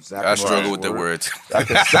 you know what I'm saying? I struggle with that word. I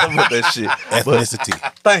can struggle with that shit. But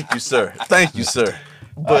ethnicity. thank you, sir.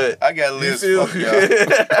 But I got you lists. feel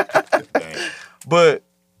Fuck y'all. Damn. But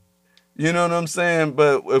you know what I'm saying?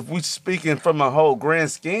 But if we speaking from a whole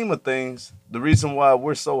grand scheme of things, the reason why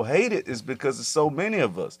we're so hated is because there's so many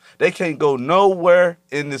of us. They can't go nowhere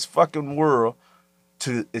in this fucking world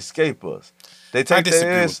to escape us. They take I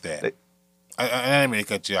disagree their with that. I didn't mean to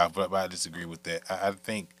cut you off, but I disagree with that.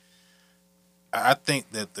 I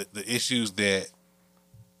think that the issues that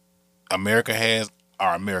America has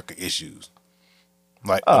are America issues.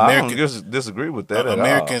 Like I America, don't disagree with that. At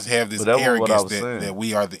Americans all. have this But that wasn't what I arrogance was saying. that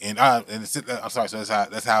we are the end. I'm sorry, so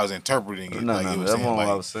that's how I was interpreting it. No, like no, it was that saying, wasn't what I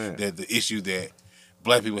like, was saying. that the issue that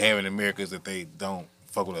black people have in America is that they don't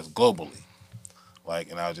fuck with us globally. Like,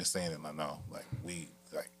 and I was just saying that, like, no, like we,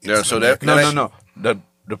 like, it's Yeah, an so that- American No.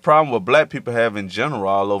 The problem with black people have in general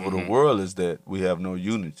all over Mm-hmm. the world is that we have no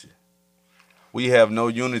unity. We have no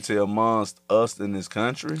unity amongst us in this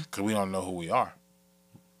country. because we don't know who we are.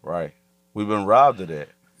 Right. We've been robbed of that.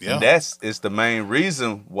 Yeah. And it's the main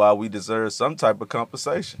reason why we deserve some type of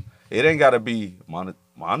compensation. It ain't got to be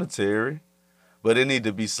monetary, but it need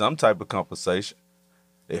to be some type of compensation.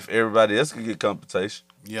 If everybody else could get compensation,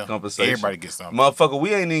 Yeah, compensation. everybody gets something. Motherfucker,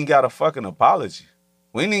 we ain't even got a fucking apology.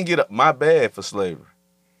 We ain't even get my bad for slavery.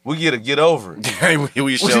 We get to get over it.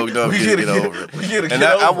 we showed up we to gotta get over it. we gotta And get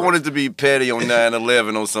I over it. wanted to be petty on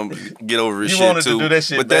 9/11 on some get over it You shit wanted to too. do that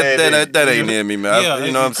shit but bad, that ain't in me, man. Yeah,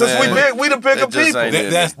 You know what I'm Because saying? we the bigger That just people. ain't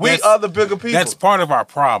it. We are the bigger people. That's part of our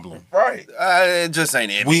problem. right. It just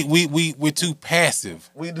ain't in me. We're too passive.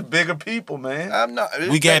 We the bigger people, man. I'm not.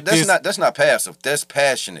 We got that's this- That's not passive. That's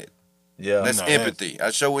passionate. Yeah. That's no, empathy. I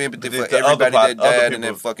show empathy But for the other everybody that other died in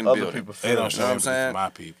people- that fucking other building. people They feel don't it. show know what I'm empathy saying? for my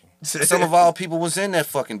people. Some of our people was in that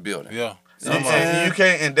fucking building. Yeah. And you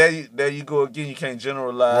can't, and there you go again. You can't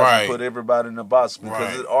generalize Right. and put everybody in the box because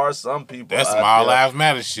Right. there are some people. That's out some all there- lives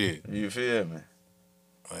matter shit. You feel me?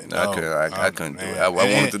 Like, I no, couldn't do man. it. I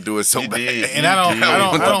wanted to do it so You bad. did. And I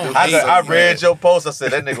don't I hate read your post. I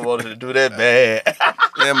said that nigga wanted to do that bad.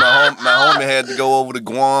 Yeah, my homie had to go over to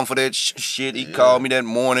Guam for that shit. He called me that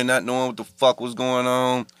morning, not knowing what the fuck was going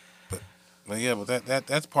on. But yeah, but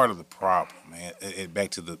that's part of the problem, man. Back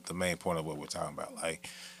to the main point of what we're talking about. Like,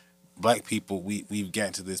 black people, we've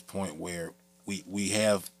gotten to this point where we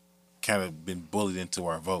have kind of been bullied into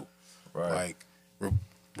our vote. Right. Like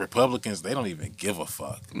Republicans, they don't even give a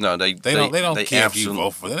fuck. No, they don't care if you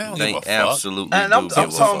vote for them. They don't give a fuck. absolutely And do I'm give a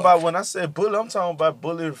talking fuck. about when I said bully, I'm talking about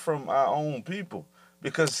bully from our own people.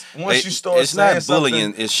 Because once They- you start it's saying not bullying,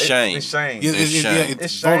 something, it's shame. It's shame. Yeah, It's shame. it's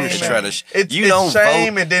It's voter shame. They try shame. to. It's You don't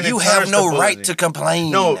shame vote. and then it you turns have to no right bullying. to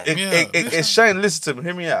complain. No, Yeah. it's shame. Listen to me.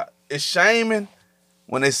 Hear me out. It's shaming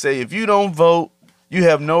when they say if you don't vote, you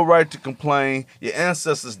have no right to complain. Your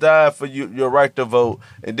ancestors died for your right to vote.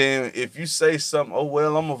 And then if you say something, oh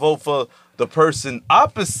well, I'm gonna vote for the person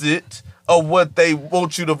opposite of what they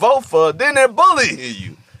want you to vote for, then they're bullying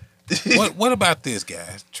you. What about this,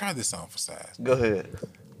 guys? Try this on for size. Go ahead.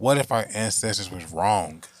 What if our ancestors was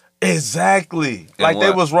wrong? Exactly. Like they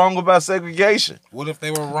what? was wrong about segregation. What if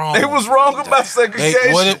they were wrong? They was wrong about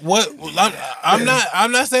segregation. I'm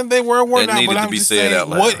not saying they were That not, needed but to I'm be just said saying, out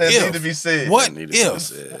loud. what That if? need to be said. What That needed to be if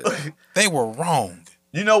said. they were wrong?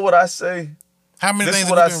 You know what I say? How many This things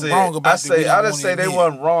is what I have been said. wrong about? I didn't say they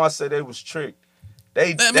wasn't wrong. I said they was tricked.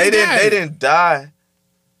 They didn't die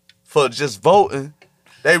for just voting.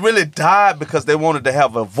 They really died because they wanted to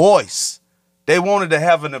have a voice. They wanted to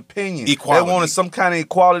have an opinion. Equality. They wanted some kind of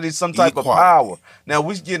equality, some type of power. Now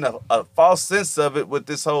we getting a false sense of it with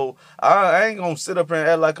this whole. I ain't gonna sit up here and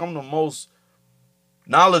act like I'm the most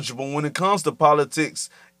knowledgeable when it comes to politics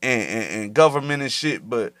and government and shit,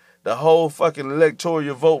 but the whole fucking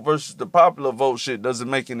electoral vote versus the popular vote shit doesn't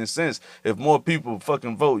make any sense. If more people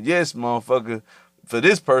fucking vote yes, motherfucker, for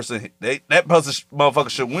this person, that person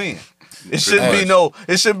motherfucker should win. It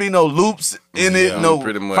shouldn't be no loops in it, no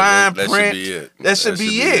pretty much. fine That print. should be it. That should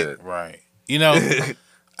be it. Right. You know,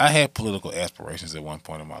 I had political aspirations at one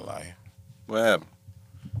point in my life. What happened?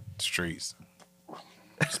 Streets.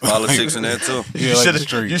 Politics in that too. Yeah, like the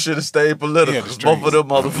streets. You should have stayed political. Yeah, the Both of them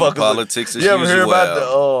motherfuckers. Politics is You ever hear usual.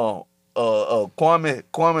 about the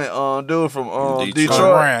Kwame dude from Detroit?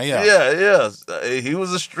 Brown, yeah. He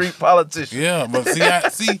was a street politician. Yeah, but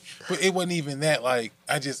but it wasn't even that. Like,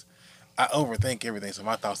 I overthink everything. So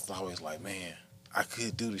my thoughts was always like, man, I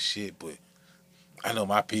could do the shit, but I know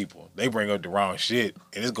my people. They bring up the wrong shit,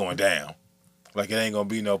 and it's going down. Like, it ain't gonna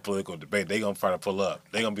be no political debate. They gonna try to pull up.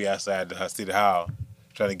 They gonna be outside the city hall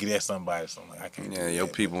trying to get at somebody. So I'm like, I can't. Yeah, do your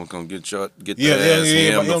that. people gonna get their ass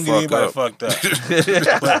You him don't the get anybody fuck up.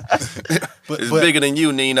 fucked up. It's bigger than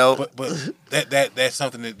you, Nino. But that's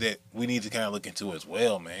something that we need to kind of look into as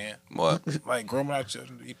well, man. What? Like, grooming our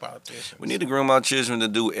children to be politicians. We need to groom our children to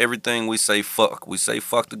do everything we say fuck. We say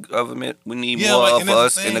fuck the government. We need Yeah, more like, of and that's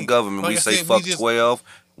us the in the thing. government. Like We I say said, fuck we just- 12.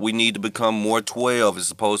 We need to become more 12 as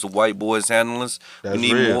opposed to white boys handling us. That's we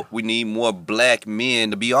need real. more. We need more black men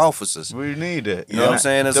to be officers. We need that. You know what I'm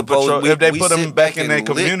saying? As The opposed, patrol- we- if they we put them sit back in their and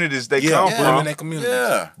lick- communities they Yeah, come put them from. in their community.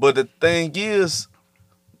 Yeah. But the thing is,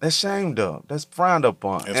 that's shamed up. That's frowned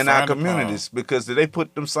upon It's in our frowned upon. communities because if they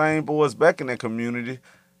put them same boys back in their community,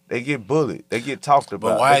 they get bullied. They get talked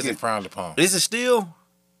about. But why They is it get- frowned upon? Is it still?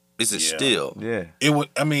 Is it Yeah. still? Yeah, It would.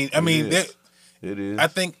 I mean, is. that, it is. I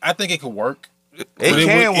think it could work. it But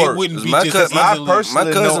can work. It wouldn't be My just cousin- as I easily. personally-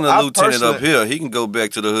 My cousin, know- a I lieutenant up personally- here, he can go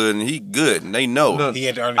back to the hood and he good, and they know. Look, He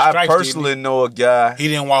had to earn the I stripes, didn't personally know a guy. He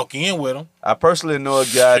didn't walk in with them. I personally know a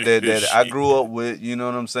guy that I Shit. grew up with, you know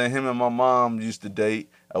what I'm saying? Him and my mom used to date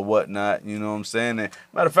or whatnot, you know what I'm saying? And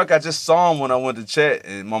matter of fact, I just saw him when I went to chat,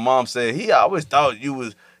 and my mom said, he always thought you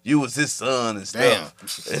was his son and stuff.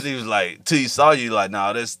 Damn. And he was like, till he saw you, like,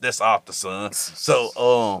 nah, that's Arthur, son.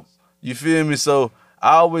 So, you feel me? So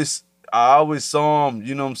I always saw him,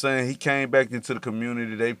 you know what I'm saying? He came back into the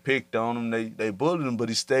community. They picked on him. They bullied him, but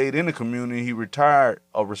he stayed in the community. He retired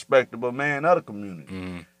a respectable man of the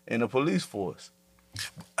community in the police force.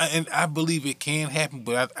 And I believe it can happen,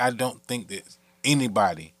 but I don't think that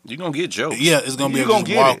anybody. You're going to get jokes. Yeah, it's gonna be You able gonna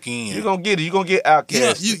to just get walk it. in. You're gonna get it. You're gonna get Yeah,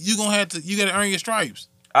 outcast. you gonna have to. You got to earn your stripes.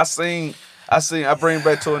 I bring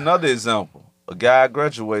back to another example. A guy I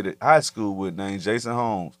graduated high school with named Jason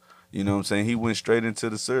Holmes. You know what I'm saying? He went straight into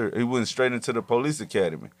the police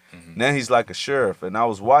academy. Now he's like a sheriff. And I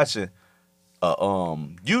was watching a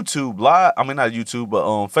YouTube live, I mean not YouTube, but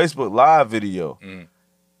Facebook live video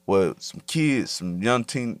where some kids, some young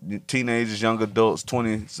teenagers, young adults,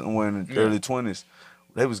 20 somewhere in the early 20s,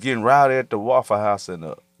 they was getting rowdy at the Waffle House, and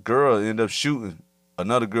a girl ended up shooting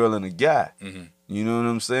another girl and a guy. You know what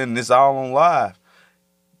I'm saying? This all on live.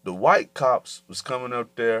 The white cops was coming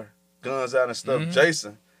up there, guns out and stuff.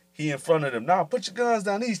 Jason, he in front of them. Nah, put your guns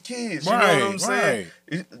down. These kids, you know what I'm saying?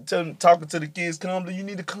 Talking to the kids, you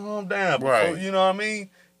need to calm down. Before, Right. you know what I mean?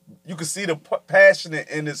 You can see the passion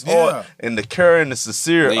in his heart and the care and the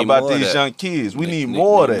sincere Need about more of these that. young kids. We need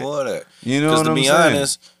more of that. More of that. You know Because what to I'm be saying?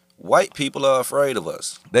 honest, white people are afraid of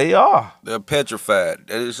us. They are. They're petrified.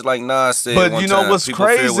 It's like Nas said But one you know time, what's people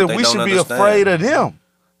fear crazy? what they We don't should be understand. afraid of them.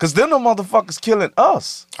 Because them motherfuckers killing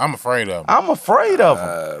us. I'm afraid of. I'm afraid of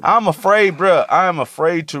them. I'm afraid, bruh. I'm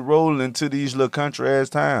afraid to roll into these little country ass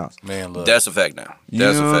towns. Man, look. That's a fact now. You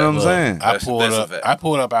That's know a what fact. I'm saying? I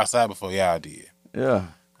pulled up outside before y'all did. Yeah.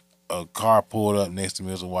 A car pulled up next to me.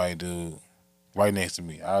 It was a white dude, right next to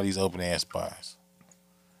me. All these open ass spots.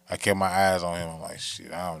 I kept my eyes on him. I'm like,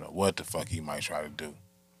 shit, I don't know what the fuck he might try to do.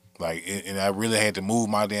 Like, and I really had to move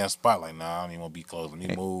my damn spot. Like, nah, I don't even want to be close. Let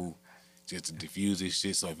me move just to diffuse this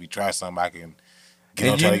shit. So if he tries something, I can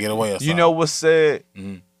try to get away or something. You know what's sad?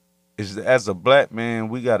 Is that as a black man,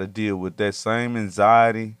 we got to deal with that same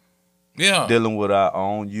anxiety Yeah. dealing with our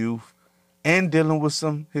own youth and dealing with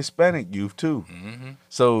some Hispanic youth too.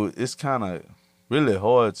 So it's kind of really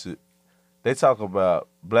hard to. They talk about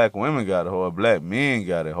black women got it hard, black men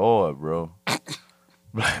got it hard, bro.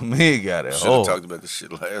 Black men got it Should have hard. talked about this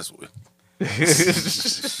shit last week.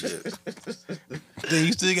 Shit. Then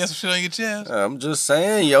you still got some shit on your chest. I'm just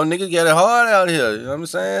saying, yo, nigga got it hard out here. You know what I'm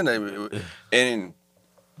saying? And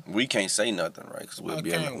we can't say nothing, right? Because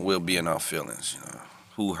we'll be in our feelings, you know.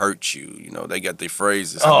 Who hurt you? You know, they got their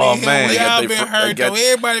phrases. Oh, Man, man. we They got all they been fr- hurt, they got- though.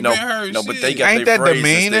 Everybody no, been hurt. No, but shit. they got Ain't their that phrases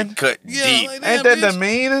demeaning? that cut Yeah, deep. like Ain't that bitch.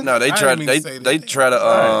 demeaning? No, they I try didn't mean to say they that. try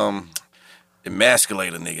to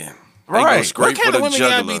emasculate a nigga. They go Right. straight What kind for of the women y'all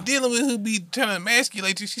jugular. be dealing with who be trying to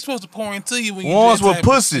emasculate you? She's supposed to pour into you when you Ones do that with type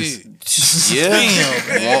of pussies. shit. Yeah,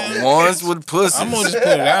 Damn, man. ones with pussies. I'm gonna just put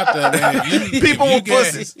it out there, man. People with got,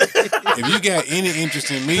 pussies. If you got any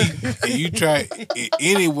interest in me and you try in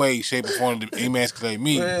any way, shape, or form to emasculate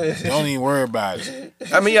me, don't even worry about it.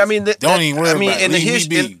 I mean, Don't even worry about it. in the Leave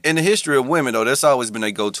me be. in the history of women though, that's always been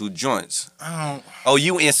their go-to joints. Oh,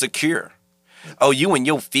 you insecure. Oh, you in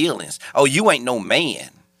your feelings. Oh, you ain't no man.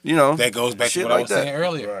 You know That goes back to shit what I like was that. saying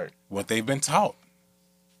earlier. Right. What they've been taught.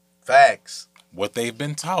 Facts. What they've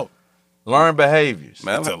been taught. Learn behaviors.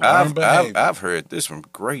 Man, It's a learned I've behavior. heard this from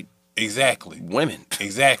great Exactly. women.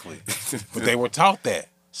 Exactly. But they were taught that.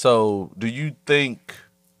 So, do you think?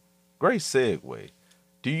 Great segue.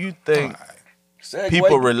 Do you think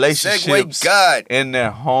people relationships Segue God. in their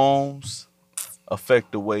homes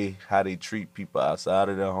affect the way how they treat people outside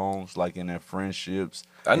of their homes, like in their friendships?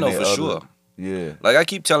 I know and for their sure. Yeah. Like I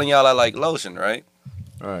keep telling y'all I like lotion, right?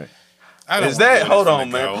 Right. I don't Is wanna that? hear Hold this on,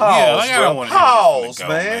 finna man. go. Pause, Yeah, like, I bro. don't want to Pause, go,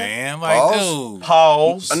 man. Like, Pause. dude.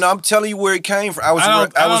 Pause. No, I'm telling you where it came from. I was I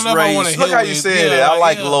don't know if I wanna raised. hear Look how you this. said it. I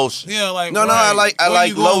like lotion. Yeah, like No, right. I like Where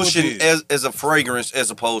you going with lotion this? as a fragrance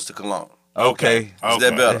as opposed to cologne. Okay. Is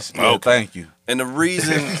that better? Yeah, thank you. And the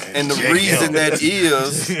reason that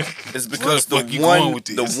is because Where the fuck you going with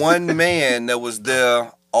this? the one man that was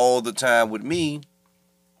there all the time with me,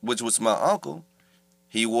 which was my uncle,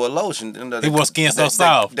 he wore lotion. He wore skin so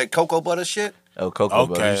soft. That cocoa butter shit. Oh, cocoa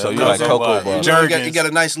Okay, butter. So you cocoa like cocoa butter. butter? You Jergens. got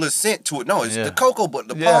a nice little scent to it. No, it's Yeah. the cocoa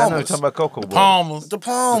butter, the Yeah, I know you're Palmers. talking about cocoa butter. Palmers. The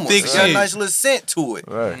Palmers. thick It got a shit. nice little scent to it.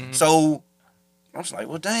 Right. So I was like,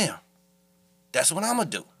 well, damn, that's what I'm gonna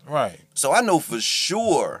do. Right. So I know for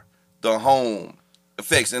sure the home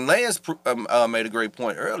effects. And Lance made a great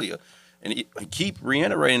point earlier, and he keep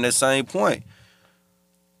reiterating that same point.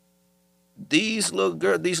 These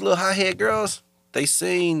little hot-head girls, they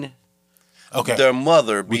seen Okay. their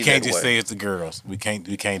mother be We can't that just way. say it's the girls. We can't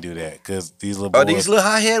do that because these little Are boys. these little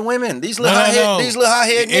hot-head women? These No, little hot-head, no. these little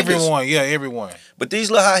hot-head niggas. Everyone, yeah, everyone. But these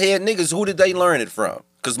little hot-head niggas, who did they learn it from?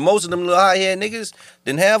 Because most of them little hot-head niggas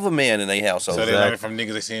didn't have a man in their household. So they learn it from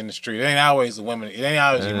niggas they see in the street. It ain't always the women. It ain't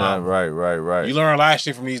always your mom. Right. You learn a lot of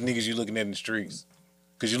shit from these niggas you looking at in the streets.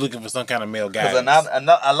 Because you're looking for some kind of male guy.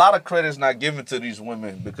 Because a lot of credit's not given to these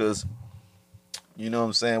women because, you know what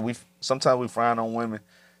I'm saying? Sometimes we frown on women,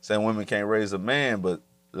 saying women can't raise a man, but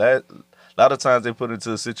a lot of times they put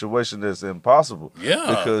into a situation that's impossible. Yeah.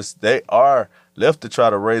 Because they are left to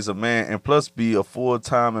try to raise a man and plus be a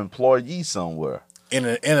full-time employee somewhere in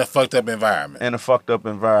a fucked up environment. in a fucked up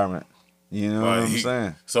environment. You know what I'm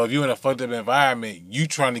saying? So if you in a fucked up environment, you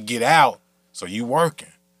trying to get out, so you working.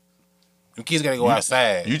 Them kids gotta go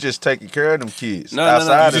outside. You just taking care of them kids. No,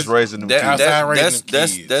 Outside You is just- raising them That- kids. Outside raising them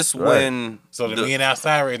that's kids. that's Right. when So the men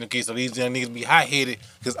outside raising them kids, so these young niggas be hot headed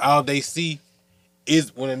because all they see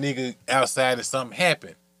is when a nigga outside and something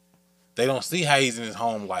happen. They don't see how he's in his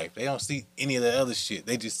home life. They don't see any of the other shit.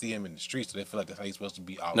 They just see him in the streets, so they feel like that's how he's supposed to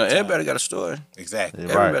be all no, the time. everybody got a story. Exactly.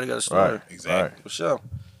 Yeah, right, Everybody got a story. right, Exactly. For sure.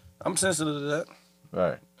 I'm sensitive to that.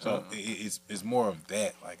 Right. So it's more of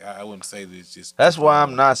that. Like I wouldn't say that it's just. That's why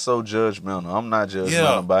I'm not so judgmental. I'm not judgmental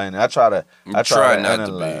Yeah. by anything. I try to try not to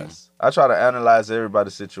analyze. I try to analyze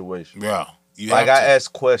everybody's situation. Yeah. You Like have I to.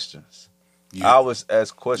 ask questions. You- I always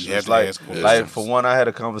ask You questions. have to Like, ask questions. like for one, I had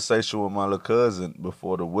a conversation with my little cousin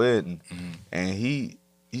before the wedding, Mm-hmm. and he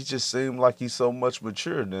just seemed like he's so much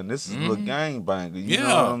mature than this is a little gang banger. You know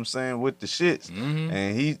Yeah. what I'm saying, with the shits. Mhm.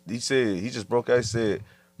 And he said he just broke out. He said,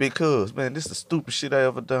 "Because man, this is the stupid shit I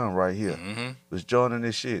ever done right here. Mhm. Was joining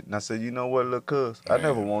this shit." And I said, "You know what, little cuz, I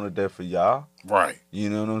never wanted that for y'all. Right. You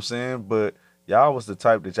know what I'm saying? But y'all was the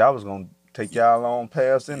type that y'all was gonna take y'all on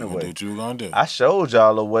paths You gonna do anyway. what you were gonna do. I showed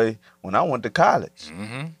y'all a way when I went to college.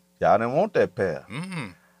 Mm-hmm. Y'all didn't want that path.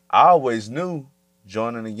 Mm-hmm. I always knew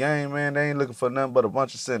joining the game, man, they ain't looking for nothing but a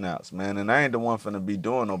bunch of sendouts, man. And I ain't the one finna be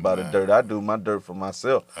doing nobody dirt. I do my dirt for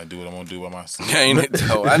myself. I do what I'm gonna do by myself. Ain't it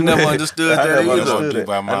though? I never understood I that never either. understood Do it.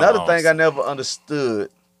 by my Another own thing I self. never understood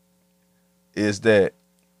is that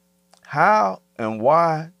how and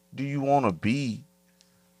why do you want to be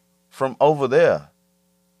from over there?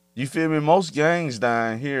 You feel me? Most gangs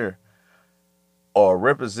down here are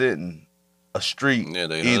representing a street Yeah,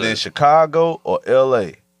 they either in hood. Chicago or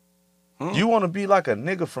LA. Hmm. You want to be like a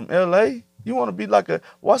nigga from LA? You want to be like a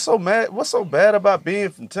what's so bad about being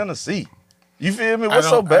from Tennessee? You feel me? What's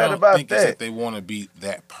so bad about think it's that? they want to be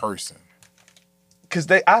that person. Because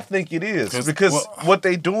I think it is. 'Cause, Because well, what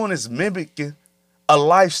they doing is mimicking a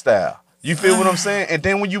lifestyle. You feel what I'm saying? And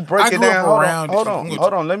then when you break I it grew up down, around it.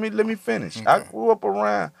 hold on. Let me finish. I grew up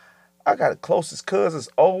around. I got the closest cousins,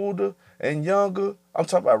 older and younger. I'm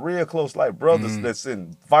talking about real close, like brothers that's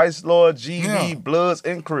in Vice Lord, GD, Yeah. Bloods,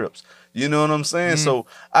 and Crips. You know what I'm saying? So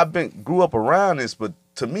I grew up around this, but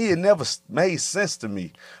to me, it never made sense to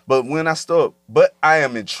me. But but I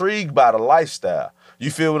am intrigued by the lifestyle.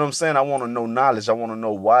 You feel what I'm saying? I want to know knowledge. I want to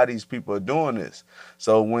know why these people are doing this.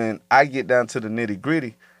 So when I get down to the nitty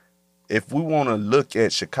gritty, if we want to look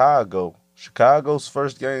at Chicago's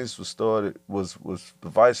first games was the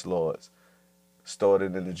Vice Lords,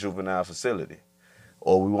 started in the juvenile facility.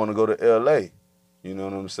 Or we want to go to LA. You know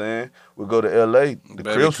what I'm saying? We go to LA. The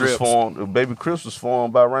Baby Crips was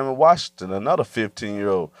formed by Raymond Washington, another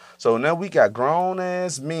 15-year-old. So now we got grown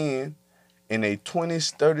ass men in their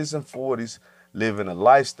 20s, 30s, and 40s living a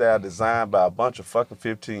lifestyle designed by a bunch of fucking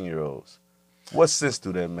 15-year-olds. What sense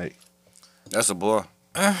do that make? That's a boy.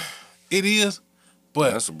 It is,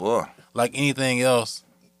 but That's a boy. like anything else,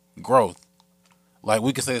 growth. Like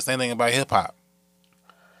we could say the same thing about hip hop.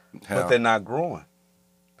 But they're not growing.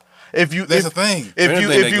 That's the thing.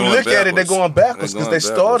 If you look at it, they're going backwards because They're they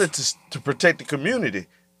going started to protect the community.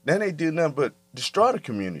 Then they did nothing but destroy the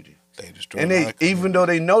community. They destroyed And my community. even though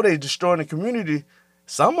they know they destroying the community,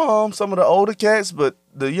 some of the older cats, but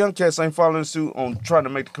the young cats ain't following suit on trying to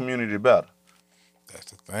make the community better.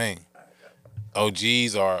 That's the thing.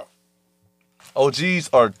 OGs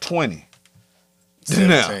are 20. 17.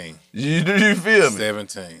 Now, you feel me?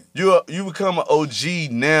 17. You become an OG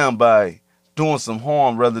now by doing some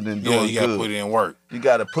harm rather than doing You gotta good. put in work. You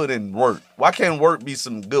got to put in work. Why can't work be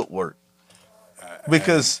some good work?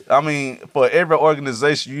 Because, I mean, for every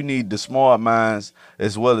organization, you need the smart minds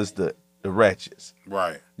as well as the ratchets.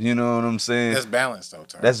 Right. You know what I'm saying? That's balance, though,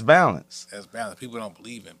 Tom. That's balance. That's balance. People don't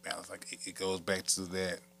believe in balance. Like it goes back to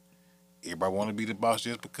that. Everybody want to be the boss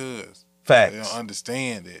just because. Facts. They don't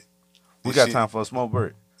understand it. We got time for a smoke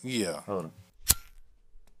break. Yeah. Hold on.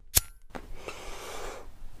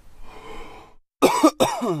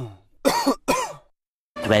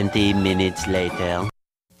 20 minutes later.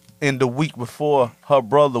 In the week before her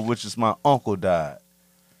brother, which is my uncle, died.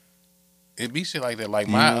 It be shit like that. Like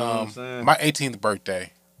You know what I'm saying? my 18th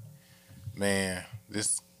birthday, man.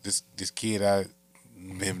 This kid I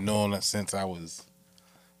have known since I was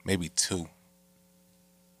maybe two.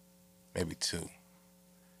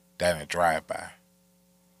 Died in a drive-by,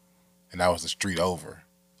 and I was the street over,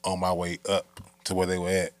 on my way up to where they were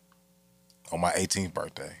at, on my 18th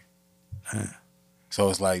birthday. So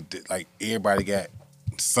it's like everybody got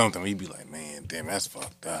something. We be like, man, damn, that's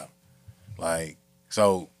fucked up. Like,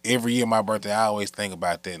 so every year my birthday, I always think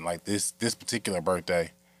about that. And like this particular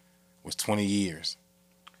birthday was 20 years.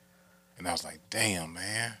 And I was like, damn,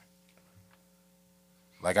 man.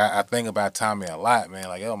 Like I think about Tommy a lot, man.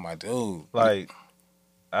 Like, oh my dude. Like,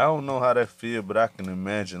 I don't know how that feel, but I can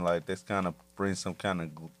imagine like that's kind of brings some kind of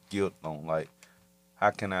guilt on. Like,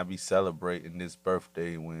 how can I be celebrating this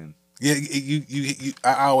birthday when? Yeah,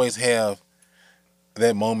 I always have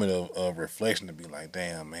that moment of reflection to be like,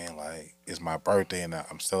 damn, man, like it's my birthday and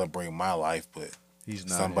I'm celebrating my life, but He's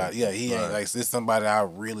not somebody, here. he ain't like this. Somebody I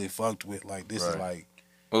really fucked with. Like this is like,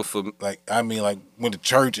 Well, for I mean, like went to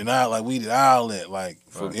church and we did all that. Like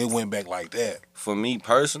it went back like that. for me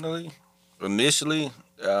personally, initially,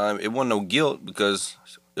 it wasn't no guilt because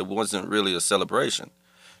it wasn't really a celebration.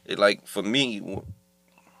 It like for me,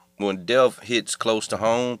 when death hits close to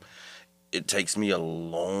home, it takes me a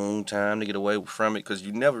long time to get away from it because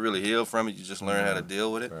you never really heal from it. You just learn how to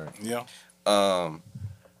deal with it. Right. Yeah.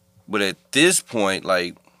 But at this point,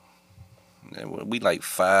 like, we like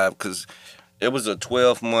 5 because it was a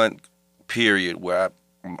 12-month period where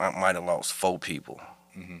I might have lost 4 people.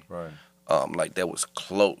 Right. Like that was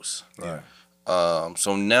close. Right.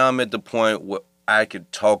 So now I'm at the point where I could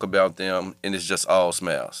talk about them and it's just all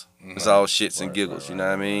smiles. It's all shits and giggles, you know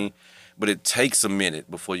what I mean? But it takes a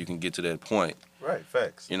minute before you can get to that point. Right.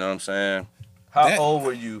 Facts. You know what I'm saying? How old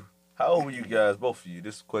were you? How old were you guys? Both of you.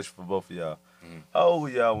 This is a question for both of y'all. How old were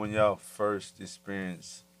y'all when y'all first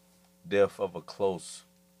experienced death of a close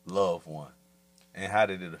loved one, and how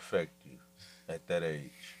did it affect you at that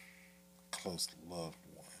age? Close loved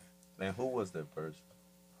one. And who was that person?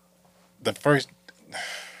 The first,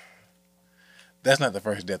 that's not the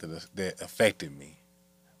first death that affected me,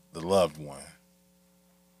 the loved one.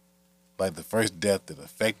 Like the first death that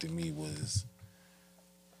affected me was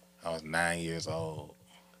I was 9 years old,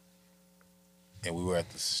 and we were at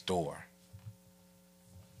the store,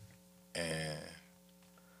 and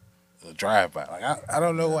a drive-by. Like I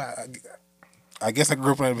don't know why. I guess I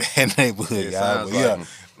grew up in a bad neighborhood, y'all. But yeah,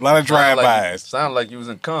 a lot of drive-bys. Sound like you was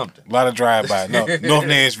in Compton. A lot of drive-bys. No, North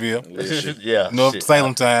Nashville. Yeah, North shit.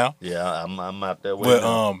 Salem town. Yeah, I'm out that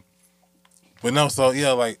way. But no, so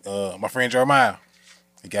yeah, like my friend Jeremiah,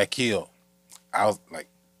 he got killed. I was like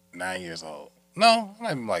 9 years old. No, I'm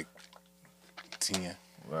not even like 10.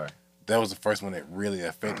 Right. That was the first one that really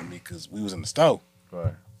affected me because we was in the store.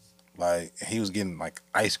 Right. Like he was getting like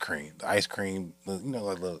ice cream. The ice cream, like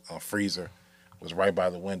the freezer was right by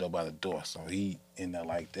the window by the door. So he in there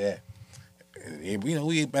like that. And,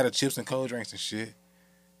 we ate better chips and cold drinks and shit.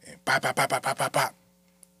 And pop, pop, pop, pop, pop, pop, pop.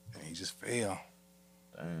 And he just fell.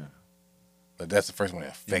 Damn. But that's the first one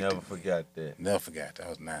that affected You never me. forgot that. Never forgot. That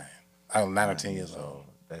was 9. I was 9 or 10 years old.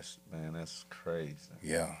 That's crazy.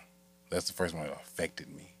 Yeah. That's the first one that affected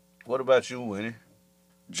me. What about you, Winnie?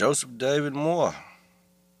 Joseph David Moore.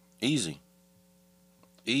 Easy.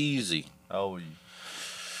 How old were you?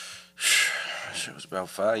 Shit was about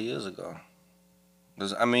 5 years ago.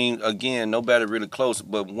 'Cause, I mean, again, nobody really close.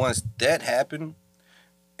 But once that happened,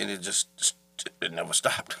 and it never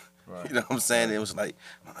stopped. Right. You know what I'm saying? It was like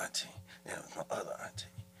my auntie, it was my other auntie,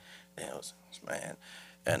 it was this man,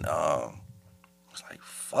 and it's like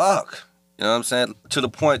fuck. You know what I'm saying? To the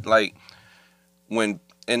point like when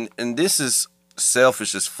and this is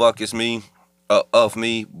selfish as fuck of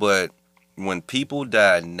me, but when people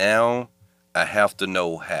die now, I have to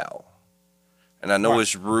know how. And I know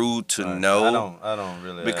it's rude to know. I don't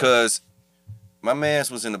really because my man's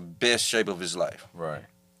was in the best shape of his life. Right.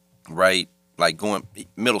 Right? Like going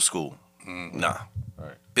middle school. Mm-hmm. Nah.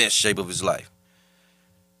 Right. Best shape of his life.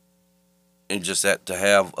 And just to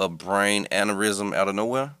have a brain aneurysm out of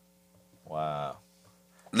nowhere. Wow.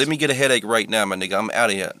 Let me get a headache right now, my nigga. I'm out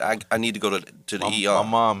of here. I need to go to the ER. My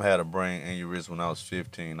mom had a brain aneurysm when I was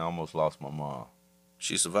 15. I almost lost my mom.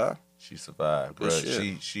 She survived? She survived. Good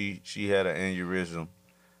Bruh. shit. She had an aneurysm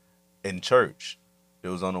in church. It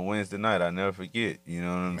was on a Wednesday night. I never forget. You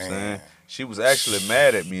know what I'm saying? She was actually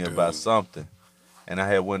mad at me about something. And I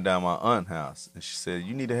had went down my aunt's house. And she said,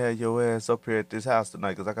 you need to have your ass up here at this house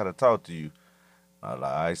tonight because I got to talk to you. I was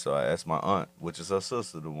like, all right. So I asked my aunt, which is her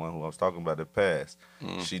sister, the one who I was talking about that passed.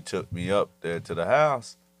 She took me up there to the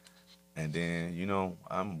house. And then,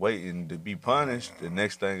 I'm waiting to be punished. The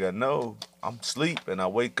next thing I know, I'm asleep. And I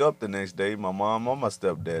wake up the next day, my mom or my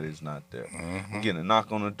stepdad is not there. I'm getting a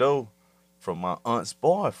knock on the door from my aunt's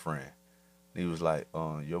boyfriend. He was like,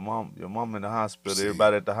 your mom in the hospital.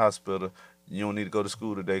 Everybody at the hospital. You don't need to go to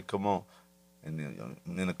school today. Come on. And then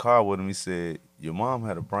in the car with him, he said, your mom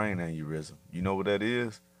had a brain aneurysm. You know what that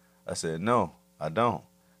is? I said, no, I don't.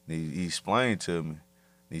 And he explained to me.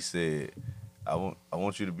 He said, I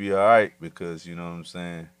want you to be all right because, you know what I'm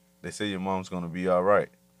saying, they say your mom's going to be all right.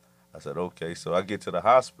 I said, okay. So I get to the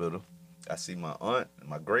hospital. I see my aunt and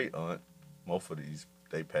my great aunt. Both of these,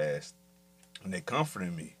 they passed. And they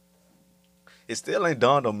comforting me. It still ain't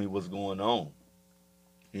dawned on me what's going on.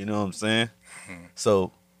 You know what I'm saying?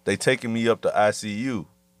 So they taking me up to ICU,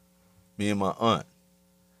 me and my aunt.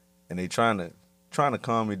 And they trying to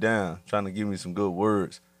calm me down, trying to give me some good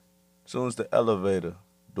words. As soon as the elevator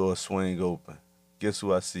door swing open, guess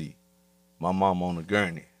who I see? My mom on the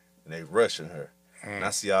gurney, and they rushing her. And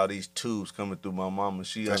I see all these tubes coming through my mama.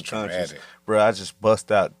 She That's unconscious. traumatic. Bro, I just bust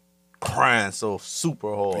out crying so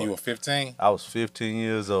super hard. You were 15? I was 15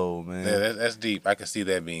 years old, man. Yeah, that's deep. I can see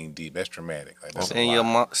that being deep. That's traumatic. Like, that's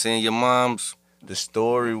Seeing your mom's. The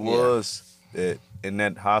story was that in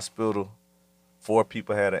that hospital, 4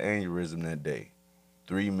 people had an aneurysm that day.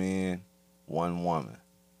 3 men, 1 woman.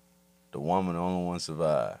 The woman, the only one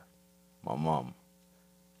survived. My mama.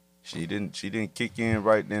 She didn't kick in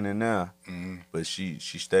right then and there, but she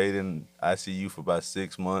stayed in ICU for about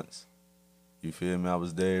 6 months. You feel me? I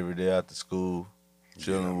was there every day after school,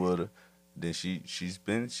 chilling with her. Then she's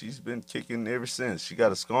been kicking ever since. She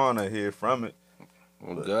got a scar on her head from it.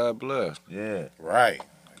 Well, God bless. Yeah. right.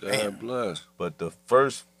 God bless. But the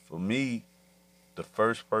first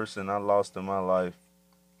person I lost in my life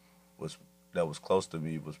that was close to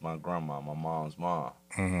me was my grandma, my mom's mom.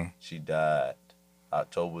 Mm-hmm. She died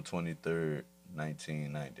October 23rd,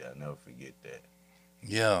 1990. I'll never forget that.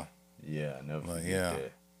 Yeah. Yeah, I never forget yeah.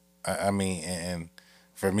 that. I mean, and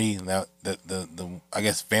for me, now the I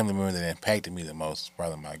guess family member that impacted me the most was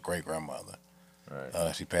probably my great grandmother.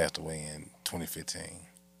 Right. She passed away in 2015.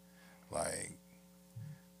 Like,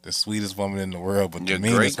 the sweetest woman in the world, but Your the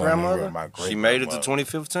meanest woman in the great-grandmother? world. My great She made it to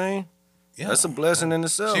 2015? Yeah. That's a blessing in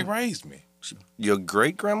itself. She raised me. Your My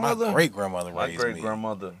great-grandmother? great-grandmother My raised great me.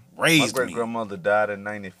 grandmother. Raised My me. great grandmother died in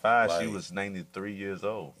 '95. She Like- was 93 years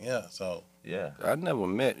old. Yeah, so Yeah. I never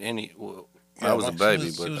met any. Well, Yeah, I was a she baby,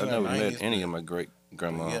 was- she but was I in her never met 90s, any but- of my great yeah,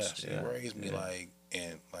 grandmas. she Yeah, raised me yeah. like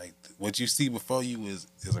what you see before you is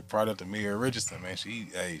a product of Mary Richardson, man. She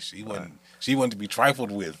wasn't to be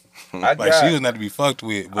trifled with. I Like got- she was not to be fucked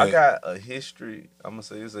with. But I got a history. I'm gonna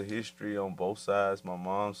say it's a history on both sides, my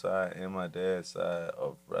mom's side and my dad's side,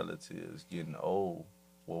 of relatives getting old.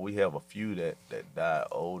 Well, we have a few that died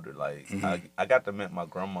older. Like I got to meet my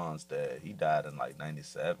grandma's dad. He died in like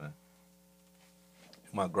 '97.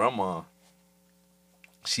 My grandma,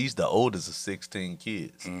 she's the oldest of 16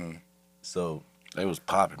 kids. So They was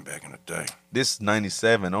popping back in the day. this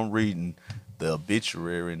 97, I'm reading the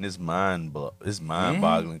obituary, and it's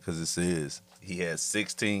mind-boggling because it says he had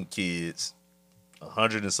 16 kids,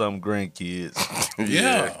 100 and some grandkids,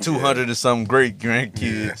 yeah. 200 and some great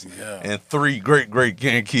grandkids, Yeah. and 3 great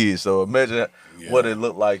grandkids. So imagine what it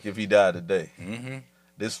looked like if he died today. Mm-hmm.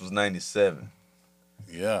 This was 97.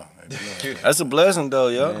 Yeah. That's a blessing, though,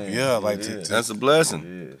 yo. Man, Yeah, like it to- is. That's a blessing. It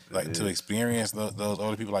is, Like it to is. experience those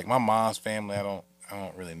older people. Like my mom's family, I don't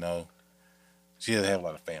really know. She doesn't have a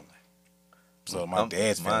lot of family. So my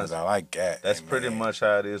dad's family is all I got. That's and, pretty man, much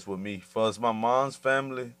how it is with me. For us, my mom's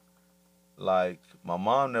family, like my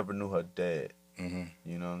mom never knew her dad. Mhm.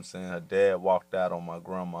 You know what I'm saying? Her dad walked out on my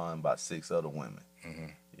grandma and about 6 other women.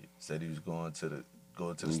 He said he was going to the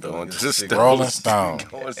store. Going get to a the cigarette, Rolling Stone.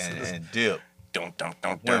 and dip. Don't.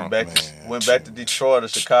 Went back to Detroit or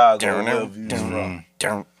Chicago, wherever he was from.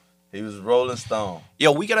 Don't. He was Rolling Stone.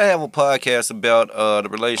 Yo, we gotta have a podcast about the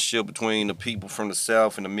relationship between the people from the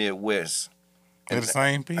South and the Midwest. They're the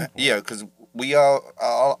same people. Yeah, because we all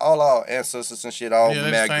our ancestors and shit all Yeah,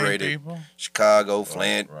 they're the same migrated. people. Chicago,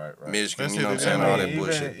 Flint, Right. Michigan, That's you know what I'm it, saying? I All mean, that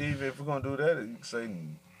bullshit. Even if we're gonna do that, you can say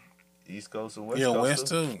East Coast and West Yeah, Coast. West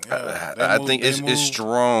too. Yeah. I think it's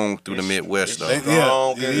strong through the Midwest, though. It's They- yeah,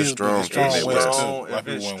 strong. it in- is strong strong in the West Midwest. too. strong, A lot of if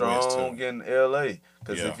people it's went West strong too. in LA,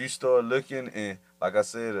 because Yeah. if you start looking and like I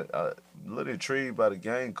said, a little intrigued by the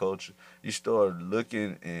gang culture, you start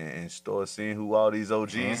looking and start seeing who all these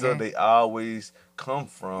OGs are. They always come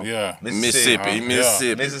from Yeah. Mississippi,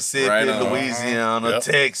 Yeah. Mississippi, right on. Louisiana, Yep.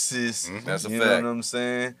 Texas. That's a you fact. know what I'm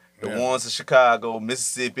saying? The Yeah. ones in Chicago,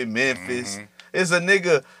 Mississippi, Memphis. It's a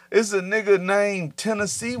nigga named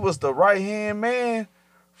Tennessee was the right hand man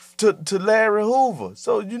to Larry Hoover.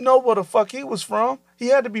 So you know where the fuck he was from. He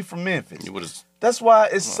had to be from Memphis. You would've- That's why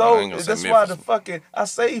it's Well, I so. ain't gonna say That's why the Memphis. fucking. I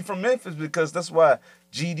say he from Memphis because that's why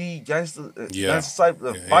GD Gangsta Yeah.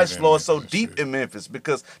 Gangsta Yeah, Vice he's in Lord is so Memphis, deep shit. in Memphis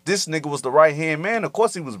because this nigga was the right hand man. Of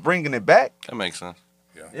course he was bringing it back. That makes sense.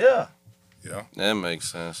 Yeah. Yeah. That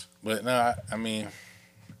makes sense. But no, I mean,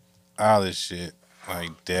 all this shit,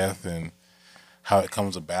 like death and how it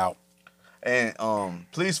comes about. And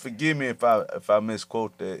please forgive me if I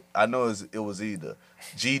misquote that. I know it was either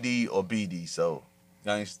GD or BD. So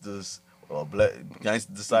gangsters or black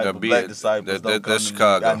gangster disciples, Yeah, black disciples. Don't come that's to me.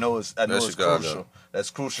 Chicago. I know it's That's Chicago. crucial. That's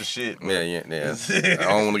crucial shit. But Yeah. I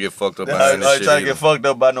don't want to get fucked up I behind this ain't shit. trying to either. get fucked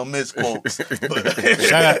up by no misquotes.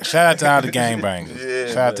 Shout out to all the gangbangers. Yeah,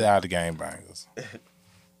 Shout out to all the gangbangers.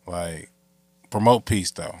 Like, promote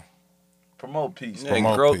peace though. Promote peace. Yeah,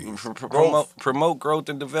 Promote growth, Growth. promote growth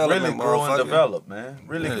and development. Really grow and motherfucker. develop, man.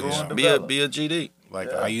 Really Yeah, grow just and be develop. a GD. Like,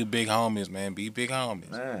 Yeah. are you big homies, man? Be big homies.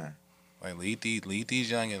 Man, Like, lead these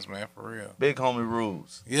youngins, man, for real. big homie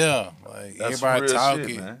rules. Yeah, like That's everybody real talking.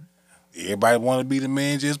 shit, man. Everybody want to be the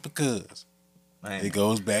man just because. Man, It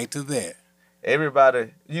goes back to that.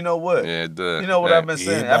 everybody, you know what? Yeah, it does. You know what I've been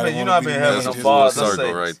saying? Everybody I've wanna been be having the them man bars. just I circle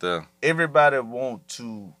say, right there. everybody want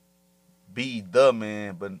to be the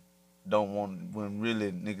man, but don't want when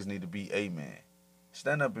really niggas need to be a man.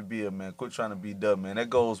 Stand up and be a man. Quit trying to be the man. That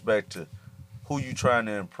goes back to who you trying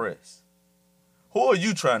to impress. Who are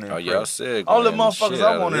you trying to Oh, impress? y'all said Only the motherfuckers shit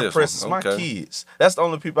I out want of to this impress is one. my Okay. kids. That's the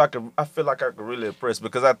only people I feel like I could really impress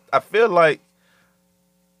because I feel like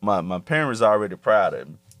my parents are already proud of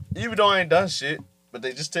me. Even though I ain't done shit, but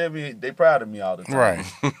they just tell me they proud of me all the time. Right.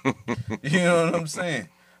 You know what I'm saying?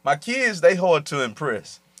 My kids, they hard to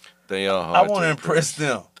impress. They are I hard want to to impress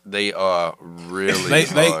them. They are really They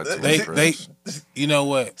hard to they impress. you know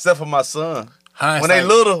what? Except for my son. Hindsight, When they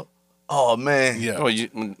little, oh man. yeah. Oh,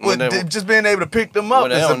 when When they, just being able to pick them up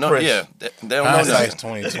when they is don't know, impressive. yeah, they don't know Hindsight's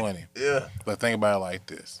nothing. 2020. Yeah. But think about it like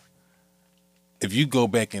this: if you go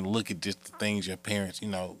back and look at just the things your parents,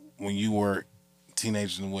 when you were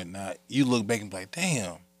teenagers and whatnot, you look back and be like,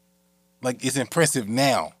 damn, like it's impressive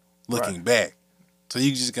now looking back. So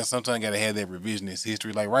you just got sometimes gotta have that revisionist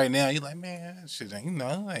history. Like right now, you're like, man, that shit ain't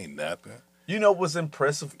ain't nothing. You know what's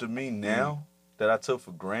impressive to me now that I took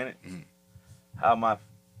for granted? How my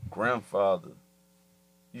grandfather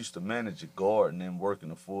used to manage a garden and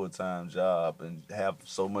working a full-time job and have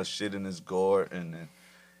so much shit in his garden, and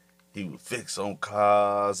he would fix on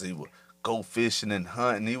cars, he would go fishing and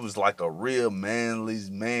hunting. He was like a real manly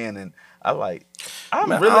man, and I Man,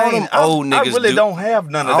 all them old niggas really don't have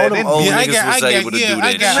none of all that. them old niggas was able to do that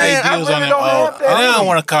I got shit. ideals I on really them don't old. have that. I don't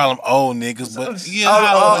want to call them old niggas, but yeah,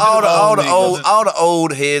 All the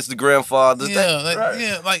old heads, the grandfathers,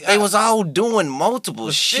 they was all doing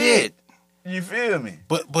multiple shit. You feel me?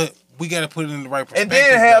 But we got to put it in the right perspective. And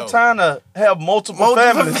then have though. time to have multiple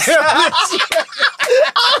families.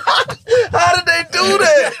 How did they do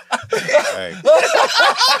that? Hey.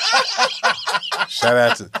 Shout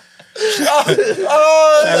out to shout out to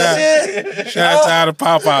all the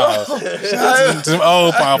Popeyes. Shout out to them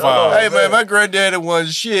old Popeyes. Hey man, my granddaddy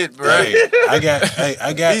wasn't shit, bro. I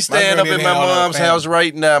got. He's staying up in my mom's house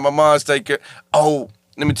right now. My mom's taking care. Oh,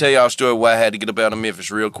 let me tell y'all a story why I had to get up out of Memphis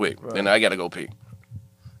real quick. And I gotta go pee.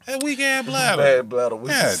 That weak ass bladder. Bad bladder.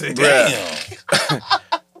 God Damn. damn.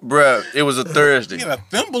 Bruh, it was a Thursday. You got a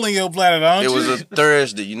thimble in your bladder, don't you? It was a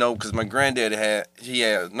Thursday, you know, because my granddaddy had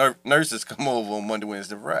nurses come over on Monday,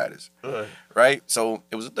 Wednesday, Fridays. Right? So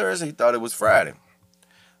it was a Thursday. He thought it was Friday.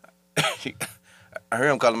 I heard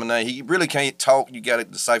him call him a name. He really can't talk. You got to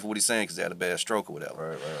decipher what he's saying because he had a bad stroke or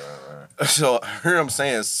whatever. Right. So I heard him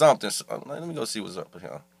saying something. So I'm like, let me go see what's up with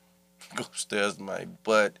him. Go upstairs, my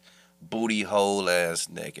butt, booty hole ass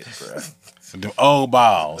naked, bro. Them old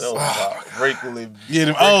balls. Wrinkly. Yeah,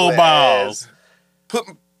 them old balls.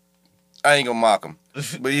 I ain't gonna mock him,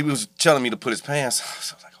 but he was telling me to put his pants on.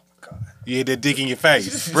 So I was like, oh my God. You had that dick in your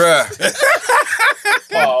face. Bruh.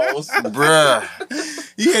 Balls. Bruh.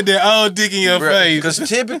 You had that old dick in your face. Because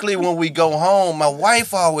typically when we go home, my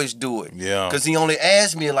wife always do it. Yeah. Because he only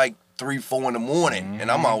asks me at like 3, 4 in the morning,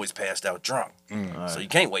 and I'm always passed out drunk. So you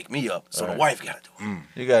can't wake me up. So the wife got to do it.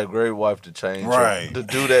 You got a great wife to change. Right. To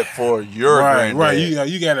do that for your Right. granddad.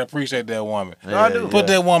 You got to appreciate that woman. Yeah, I do. Put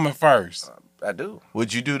that woman first. I do.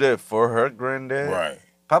 Would you do that for her granddad? Right.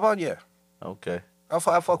 Papa, yeah. Okay. I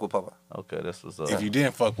fuck with Papa. Okay, that's what's up. If you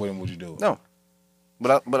didn't fuck with him, would you do it? No.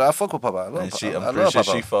 But I fuck with Papa. I love And Papa. I'm I pretty love sure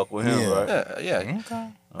Papa. she fuck with him, Yeah. right? Yeah. Okay.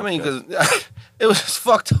 I mean, because it was just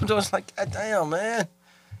fucked up. I was like, God damn, man.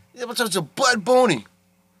 It was such a butt bony.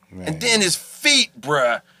 Man. And then his feet,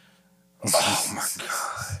 bruh. Oh, my God.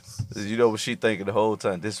 You know what she thinking the whole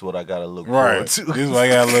time? This is what I gotta look Right. forward This to. is what I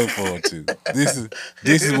gotta look forward to.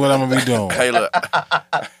 This is what I'm gonna be doing. Hey, look.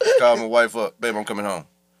 Call my wife up. Babe, I'm coming home.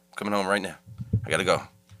 I'm coming home right now. I gotta go.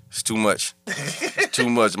 It's too much. It's too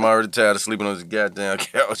much. I'm already tired of sleeping on this goddamn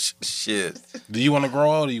couch. Shit. Do you want to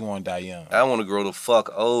grow old or you want to die young? I want to grow the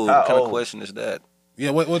fuck old. How What kind old? of question is that? Yeah,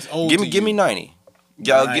 what's old? Give to me you? 90.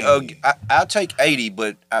 Y'all, 90. I'll take 80,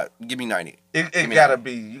 but give me 90. It Give me gotta 90.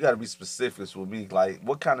 be. You gotta be specific with me. Like,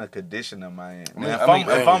 what kind of condition am I in? I mean,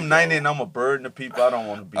 if I'm 90 and I'm a burden to people, I don't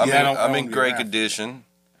want to be. I'm Yeah, in be great around. condition.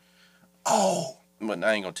 Oh, but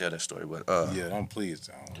I ain't gonna tell that story. But Yeah, don't please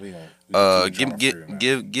don't. We gonna keep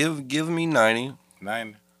give me 90.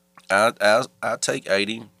 90. I'll take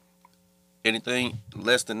 80. Anything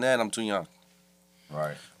less than that, I'm too young.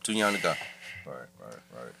 Right. Too young to go. Right.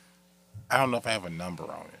 I don't know if I have a number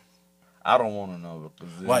on it. I don't want to know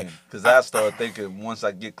Like, because I start thinking once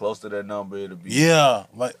I get close to that number, it'll be Yeah,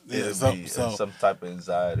 like it'll be some type of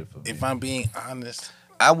anxiety for me. if I'm being honest,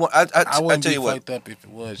 I I tell wouldn't be you what. fucked up if it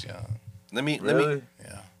was young. Let me. Really?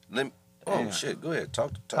 Yeah. Oh Damn. shit! Go ahead.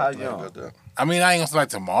 Talk How to me young? about that. I mean, I ain't gonna say like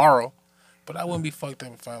tomorrow, but I wouldn't be fucked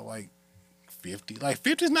up if I like 50. Like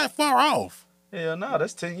 50 is not far off. Hell no,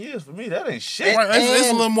 that's 10 years for me. That ain't shit. Right, it's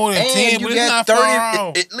a little more than 10, you but it's got not far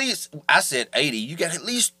off. At least I said 80. You got at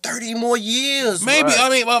least 30 more years. Maybe. Right. I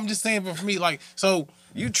mean, I'm just saying, but for me, like, so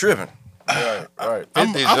You tripping? Right.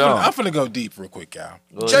 I'm 50 finna go deep real quick, y'all.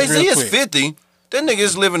 Jay Z real is quick. 50. That nigga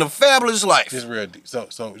is living a fabulous life. Just real deep. So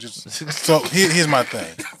here's my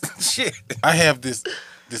thing. Shit. I have this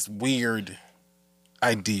weird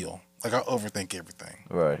ideal. Like I overthink everything.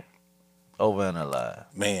 Right. Overanalyze.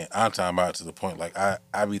 Man, I'm talking about to the point like I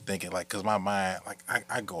be thinking like, cause my mind like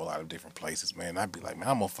I go a lot of different places, man. I'd be like, man,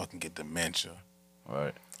 I'm gonna fucking get dementia.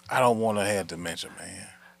 Right. I don't want to have dementia, man.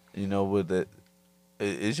 You know what that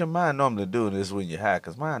is your mind normally doing this when you're high?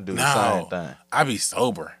 Cause mine do the same No, thing. I be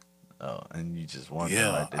sober. Oh, and you just wonder Yeah,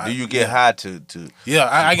 like that. I- Do you get yeah. high to Yeah,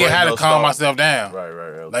 I get break high to those calm thoughts? myself down. Right.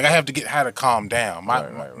 Okay. Like I have to get high to calm down. My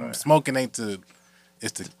Right. smoking ain't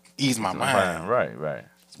it's to ease my mind. Right.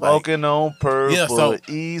 Smoking on purple, Yeah, so-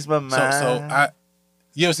 ease my mind.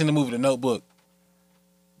 You ever seen the movie The Notebook?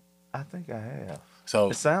 I think I have. So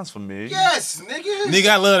It sounds familiar. Yes, nigga. nigga,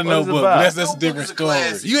 I love the What is it Notebook. about? But that's a Notebook different is a story.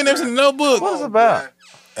 classic, You ain't never bruh. seen the Notebook? What's it about?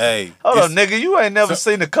 Hey, Hold it's- on, nigga. You ain't never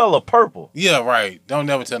seen the color purple. Yeah, right. Don't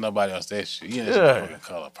never tell nobody else that shit. You ain't Yeah. fucking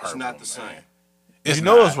color purple. It's not the man. same. It's You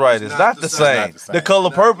know not. it's right. It's not the same. Not the same. The color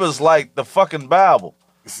purple is like the fucking Bible.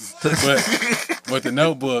 But the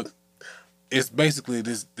Notebook, it's basically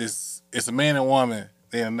this. It's a man and woman.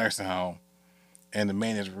 They're in a nursing home, and the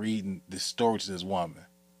man is reading this story to this woman.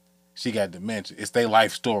 She got dementia. It's their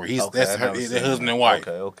life story. That's I her, never their seen husband that. and wife.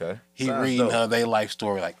 Okay. He Sounds reading dope. her their life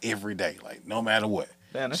story like every day, like no matter what.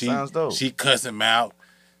 Damn, that sounds dope. She cuss him out,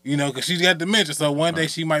 because she's got dementia. So one day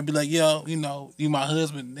she might be like, "Yo, you my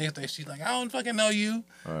husband." Next day she's like, "I don't fucking know you."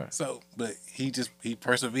 Right. So, but he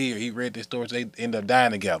persevered. He read this story. So they end up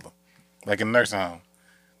dying together, like in a nursing home.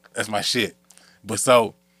 That's my shit. But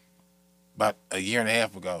so, about a year and a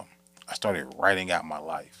half ago, I started writing out my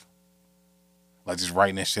life. Like just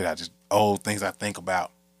writing that shit out, just old things I think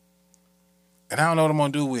about. And I don't know what I'm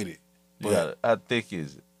gonna do with it. But How thick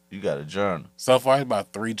is it? You got a journal. so far it's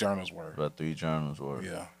about 3 journals worth. About 3 journals worth.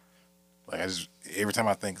 Yeah. Like every time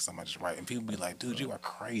I think of something, I just write. And people be like, dude, you are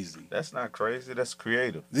crazy. That's not crazy. That's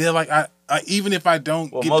creative. Yeah, like I even if I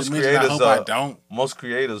don't Well, get most dementia, I creators hope I are- don't. Most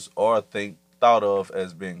creators are thought of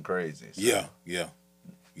as being crazy. So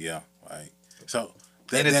Yeah. Like so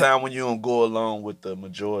that- Anytime when you don't go along with the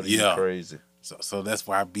majority, Yeah. you're crazy. So that's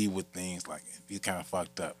why I be with things like if you kind of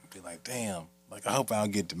fucked up, be like, damn. Like I hope I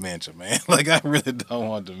don't get dementia, man. Like I really don't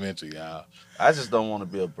want dementia, y'all. I just don't want to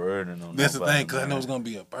be a burden on That's the nobody, thing, because I know man. it's gonna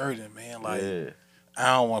be a burden, man. Like Yeah.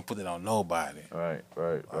 I don't want to put it on nobody. Right.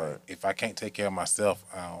 Like, if I can't take care of myself,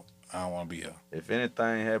 I don't want to be here. If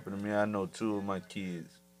anything happened to me, I know 2 of my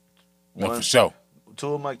kids. No, for sure.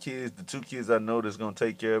 2 of my kids, the 2 kids I know that's gonna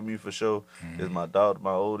take care of me for sure, Mm-hmm. is my daughter,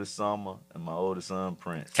 my oldest Summer, and my oldest son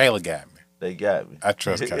Prince. Kayla got me. They got me. I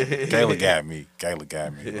trust Kayla. Kayla got me. Kayla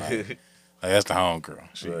got me. Like, that's the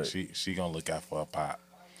homegirl. Right. She gonna look out for her pop.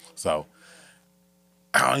 So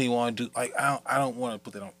I don't even want to do like I don't want to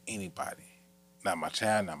put that on anybody. Not my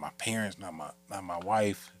child, not my parents, not my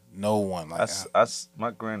wife, no one. Like My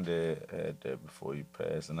granddad had that before he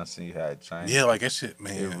passed, and I see how it changed. yeah, like that shit, It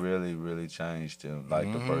man. really, really changed him,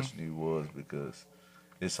 like the person he was, because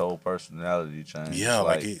his whole personality changed. Yeah,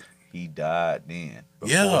 like he died then.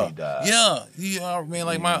 Before Yeah, he died. yeah, man.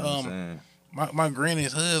 Like You know what I'm saying? my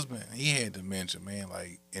granny's husband, he had dementia, man.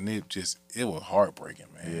 Like, and it was heartbreaking,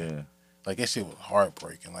 man. Yeah. Like that shit was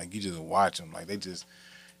heartbreaking. Like you just watch them, like they just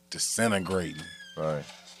disintegrating. Right.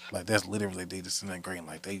 Like that's literally they disintegrating.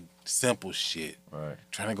 Like they simple shit. Right.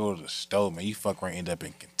 Trying to go to the store, man. You fuck around, end up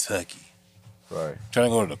in Kentucky. Right. Trying to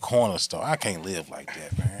go to the corner store. I can't live like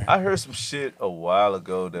that, man. I heard some shit a while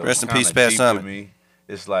ago that Rest was in peace, kinda Pat deep Simon. to me.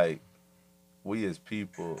 It's like we as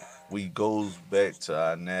people, we goes back to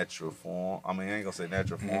our natural form. I mean, I ain't gonna say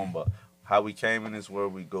natural form, but how we came in this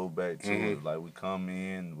world, we go back to it. Like we come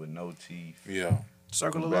in with no teeth. Yeah.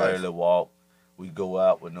 Circle We of barely life. walk. We go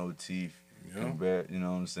out with no teeth. Yeah. You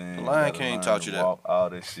know what I'm saying? The You Lion gotta King learn taught to you that. walk, all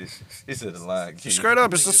that shit. He said the Lion King. Straight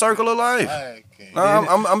up, it's the circle of life. I can't. No,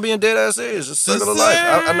 I'm being dead ass serious. It's the circle of life.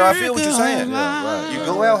 I know. I feel what you're saying. Yeah, right. You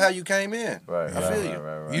go out how you came in. Right. I feel you.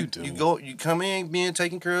 Right. You do. You come in being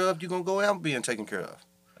taken care of. You gonna go out being taken care of.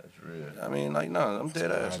 That's real. I mean, like, no, I'm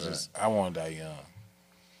dead ass. I want to die young.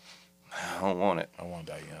 I don't want it. I want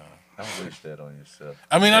to die young. I wish that on yourself.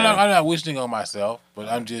 I mean, I'm not wishing on myself, but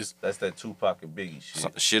I'm just. That's that Tupac and Biggie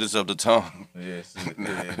shit. Shit is of the tongue. Yes,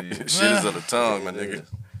 it is. Shit is of the tongue, my nigga.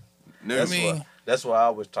 That's, I mean- why, that's why I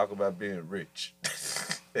always talk about being rich.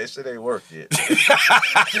 That shit ain't worked yet.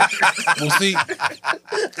 Well, see,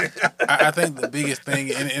 I think the biggest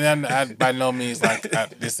thing, and I by no means like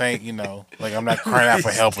this ain't like I'm not crying out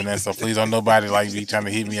for help and that. So please don't nobody like be trying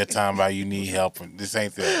to hit me a time about you need help and this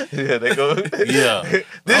ain't that. Yeah, they go. Yeah.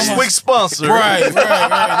 This week's sponsor. Right.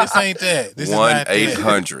 This ain't that. This is not that.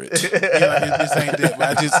 1-800. Yeah, this ain't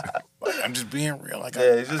that. But I'm just being real. Like Yeah,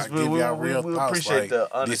 it's just I give y'all real we thoughts. appreciate Like, the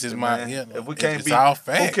honesty, this is my man. yeah. If we can't it's be, all who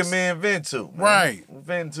facts. can we vent to? Man? Right. We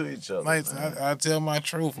vent to each other. Like man. I tell my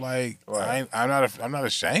truth. Like Right. I'm not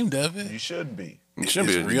ashamed of it. You shouldn't be. You should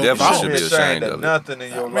be. It's You real definitely thought. should You be shouldn't be ashamed of of it. nothing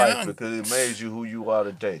in your Man, life I'm- because it made you who you are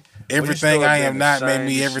today. Everything When you I start am being not made ashamed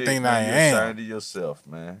me of everything shit, I man, you're am. ashamed of yourself,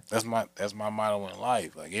 man. That's my motto in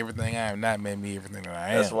life. Like everything I am not made me everything that I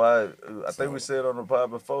am. That's why I think we said on the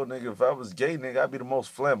pod before, nigga, if I was gay, nigga, I'd be the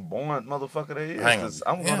most flamboyant motherfucker there is. Hang on. 'Cause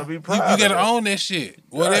I'm Yeah. gonna be You proud. gotta of that. own that shit.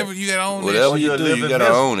 Whatever you gotta own Whatever that shit. you you're do, you living gotta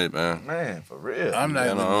miserable. own it, man. Man, for real. I'm not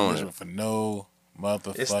gotta living own miserable for no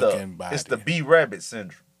motherfucking body. It's the B Rabbit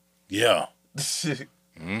syndrome. Yeah.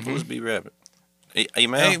 Who's B Rabbit? 8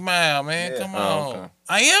 Mile? 8 Mile, man. Yeah. Come Oh, on. okay.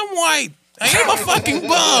 I am white. I am a fucking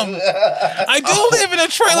bum. I do live in a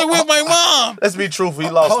trailer with my mom. Let's be truthful. He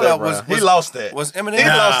lost Hold that up, round. He lost that. Was He Eminem?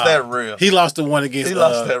 lost that real. He lost the one against. He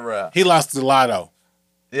lost that round. He lost the lotto.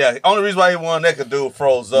 Yeah, only reason why he won that, 'cause dude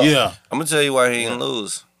froze up. Yeah. I'm gonna tell you why he didn't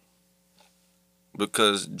lose.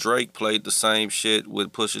 Because Drake played the same shit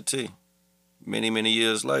with Pusha T. Many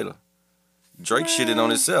years later, Drake shitted on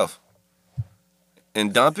himself.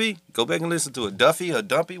 And Dumpy, go back and listen to it. Duffy or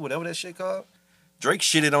Dumpy, whatever that shit called. Drake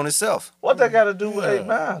shitted on himself. What that got to do with 8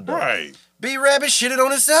 9 though? Right. B Rabbit shitted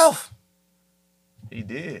on himself. He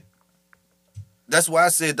did. That's why I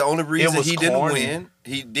said the only reason was he didn't corny. win,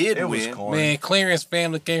 he did It was win. corny. Man, Clarence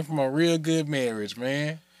family came from a real good marriage,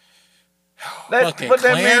 man. That, fucking but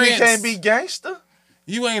that mean he Clarence. can't be gangster.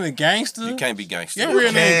 You ain't a gangster. You can't be gangster. Your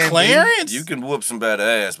real name can be. Clarence? You can whoop somebody's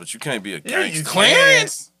ass, but you can't be a Yeah, gangster. you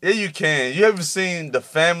Clarence? can. Yeah, you can. You ever seen the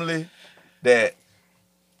family that?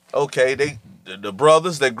 Okay, the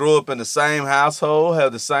brothers that grew up in the same household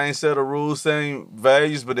have the same set of rules, same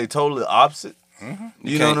values, but they totally opposite.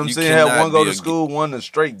 You know what I'm you saying? Have cannot one go be to school, one a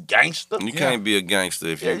straight gangster. You can't be a gangster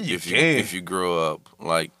if Yeah, you you if you can. if you grow up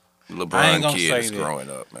like I ain't LeBron gonna kid say is that. growing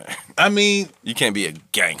up, man. I mean, You can't be a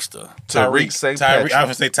gangster. Tariq St. I Patrick.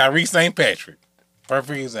 would say Tariq St. Patrick.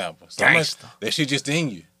 Perfect example. So much, Gangster. that shit just in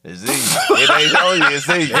you. It's in you. It ain't oh yeah, it's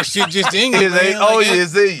in you. That shit just in you. It man. ain't oh Like yeah,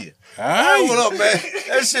 it's in you. All right. What up, man?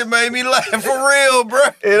 That shit made me laugh for real, bro.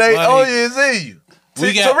 It ain't Buddy. oh yeah, it's in you.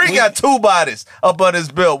 Tariq we- got 2 bodies up on his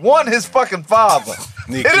belt. One, his fucking father.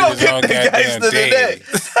 Nigga It don't killed his own get the goddamn gangster today.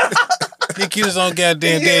 daddy. He killed his own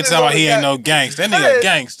goddamn He dad hit his talking about own he ain't god- no gangster. That nigga a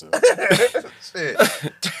gangster. Shit.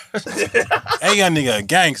 That young nigga a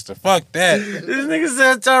gangster. Fuck that. This nigga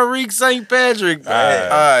said Tariq St. Patrick. All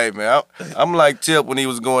right, man. I'm like Tip when he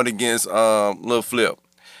was going against Lil Flip.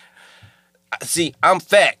 See, I'm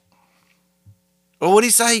fat. Or what'd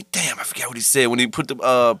he say? Damn, I forgot what he said when he put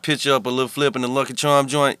the picture up of Lil Flip in the Lucky Charm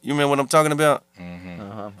joint. You remember what I'm talking about?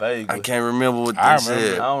 Vaguely. I can't remember what I they remember.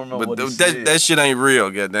 said. I don't remember but what he that, said. that shit ain't real,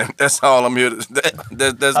 goddamn. That's all I'm here to.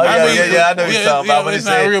 That's Oh, my yeah, I know what you're talking about when he it's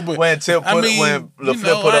not said real, but when Tip I put mean, when you LaFleur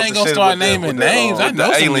know, put I up ain't the gonna shit start with the- naming with the, names. I the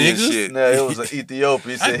know some alien niggas. shit. No, it was an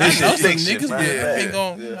Ethiopia. He I said know his shit some fiction, niggas, man. but I ain't Yeah.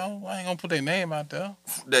 gonna, you know, I ain't gonna put their name out there.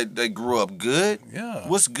 They grew up good. Yeah.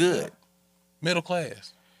 What's good? Middle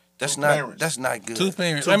class. That's Two not. parents. That's not good. Two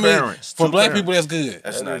parents. Two I mean, parents. for Two black parents. people, that's good.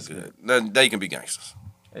 That's That not is good. They can be gangsters.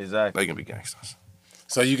 Exactly. They can be gangsters.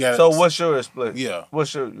 So you got. So what's your split? Yeah.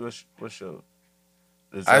 What's your example?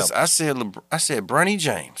 I said Bronny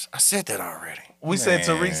James. I said that already. We said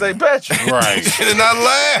Man. Tariq St. Patrick. Right. And I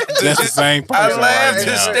laughed. That's the same person. I laughed right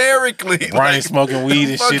now. hysterically. Ronnie smoking weed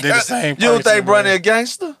and shit. They're the same person. You don't think man. Bronny a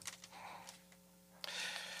gangster?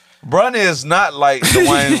 Bronny is not like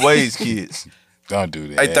Dwayne Wade's kids. Don't do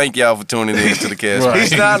that. Hey, thank y'all for tuning in to the cast. Right.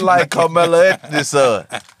 He's not like Carmelo Anthony's son.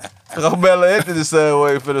 Carmelo Anthony's son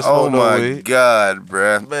wait for the Oh smoke no my weed. God,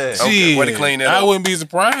 bruh. Man. Okay, way to Shit, clean that I up. wouldn't be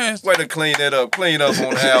surprised. Way to clean that up. Clean up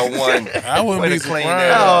on Al 1. I wouldn't Way be to clean surprised.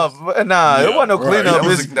 that up. Nah, it wasn't no Right. cleanup. That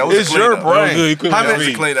was a- that was a It's your cleanup. That was good. He brain. quit How with many,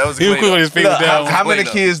 his feet. That was a He was quick cleanup. with his fingers look, down. how many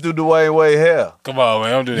Cleanup. kids do Dwayne Wade have? Come on,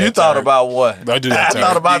 man. Don't do that. You thought Tyreek. about one. Don't do that. I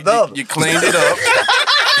thought Tyreek. about the other. You cleaned it up.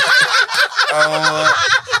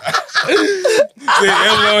 See,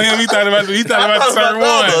 that was on him. He thought about the I thought certain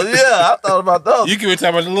about the one. other. Yeah, I thought about the other. You can be talking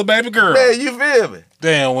about the little baby girl. Man, you feel me?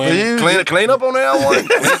 Damn, man. Clean up on Al 1.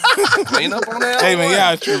 Clean up on Al 1. Hey, man,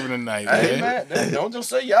 y'all tripping tonight, Hey, man. man, don't just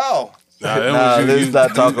say y'all. Nah, that Nah, was you. let's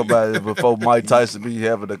not talk about it before Mike Tyson be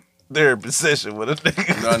having a therapy session with a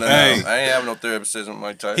nigga. No. Hey. I ain't having no therapy session with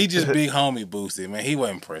Mike Tyson. He just big homie Boosie, man. He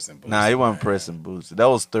wasn't pressing Boosie. Nah, he wasn't pressing Boosie. That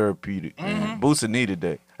was therapeutic. Boosie needed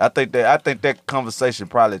that. I think that conversation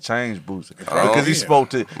probably changed Boosie because he yeah. spoke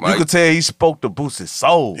to. Mike- You could tell he spoke to Boosie's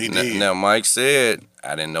soul. He Now, did. now, Mike said,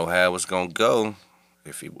 I didn't know how it was going to go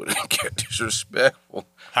if he would have got disrespectful.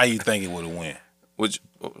 How you think it would have went? Which,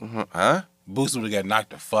 huh? Boosie would have got knocked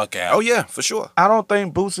the fuck out. Oh, yeah, for sure. I don't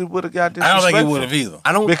think Boosie would have got I disrespectful. don't think he would have either.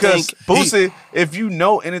 I don't Because think Boosie, if you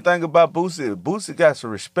know anything about Boosie, Boosie got some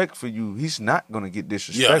respect for you. He's not gonna get Yeah,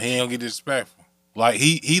 disrespectful. he ain't gonna get disrespectful. Like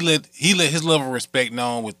he let his level of respect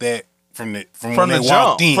known with that from when from they the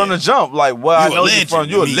walked jump, in. from the jump, like where I You a know you legend from,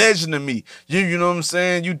 to you're a me. legend to me. You know what I'm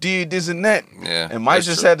saying? You did this and that. Yeah, And Mike that's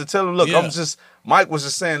just true. had to tell him, look, Yeah. Mike was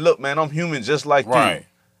just saying, look, man, I'm human just like Right. you.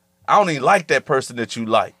 I don't even like that person that you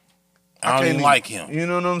like. I don't can't even like him. You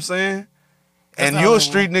know what I'm saying? That's And all you're I a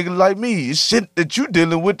street nigga like me. It's shit that you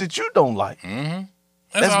dealing with that you don't like.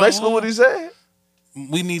 That's all basically I what he said.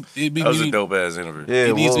 We need. It that was a need, dope ass interview. Yeah,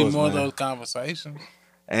 it needs to be was, more of man. those conversations.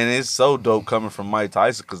 And it's so dope coming from Mike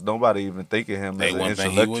Tyson because nobody even think of him Hey, as an one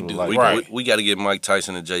thing he would intellectual. do. Like, We, Right. we got to get Mike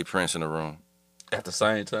Tyson and Jay Prince in the room. at the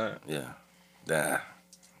same time. Yeah.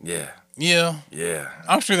 Yeah. Yeah. Yeah.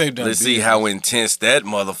 I'm sure they've done. Let's see how intense that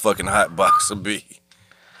motherfucking hot box will be.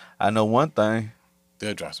 I know one thing.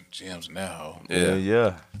 They'll drop some gems in that hole.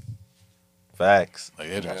 Yeah. Facts. Like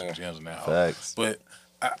they'll drop some gems in that hole. Facts. But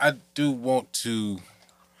I do want to.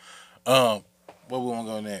 Where we want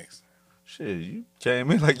to go next? Shit, you came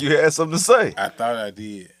in like you had something to say. I thought I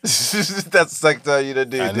did. That's the second time you done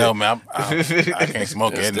did I that. know, man. I can't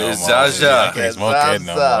smoke that no more. Zaza. I can't smoke that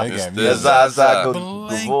no more. They got me It's Zaza Zaza.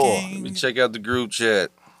 before. Let me check out the group chat.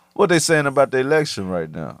 What they saying about the election right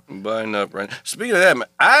now? Buying up right now. Speaking of that, man,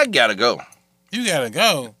 I gotta go. You gotta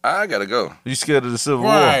go. I gotta go. You scared of the Civil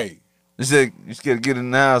War? Right. You said you scared to get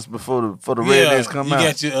in the house before the rednecks come out. You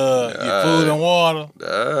got your food and water.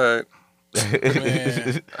 All right.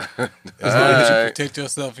 Man. As long as you protect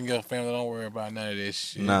yourself and your family, don't worry about none of this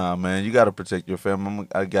shit. Nah, man, you gotta protect your family.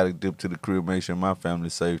 I gotta dip to the crib, make sure my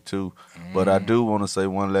family's safe too. But I do want to say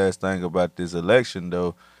one last thing about this election,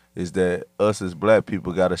 though, is that us as black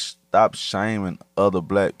people gotta stop shaming other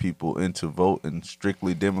black people into voting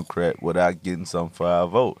strictly Democrat without getting something for our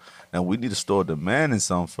vote. Now we need to start demanding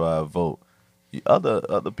something for our vote.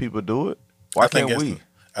 Other people do it. Why can't we?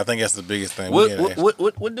 I think that's the biggest thing. What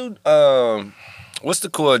do what's the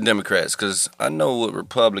core of Democrats? Because I know with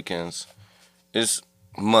Republicans, it's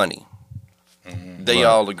money. Mm-hmm. They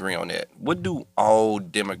all agree on that. What do all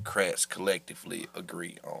Democrats collectively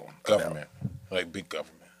agree on? Government, like big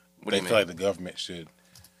government. What do They you feel mean? like the government should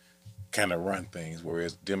kind of run things,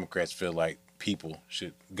 whereas Democrats feel like people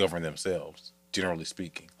should govern themselves. Generally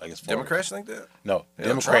speaking, like as far Democrats think that? no, Yeah,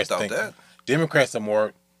 Democrats Trump thought think that. Democrats are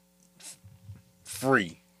more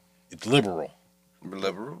free. It's liberal,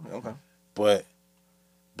 Liberal, okay. but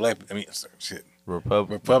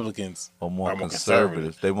Republicans Or more are more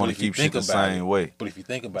conservative. They But want to if you keep shit think the about same it- way. But if you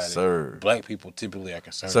think about Sir. it, black people typically are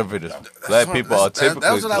conservative. Conservative. Black people are typically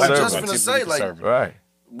That's what I was just conservative. gonna say. Like Conservative. Right,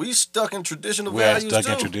 we stuck in traditional We are values stuck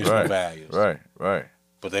too. in traditional Right. values, right.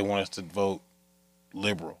 but they want us to vote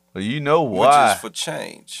liberal. But you know Which why? is for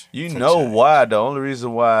change. You for know change. why? The only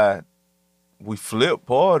reason why we flip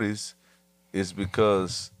parties is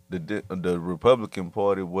because the Republican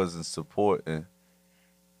Party wasn't supporting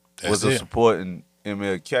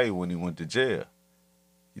MLK when he went to jail.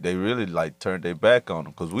 They really like turned their back on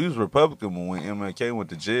him because we was Republican when MLK went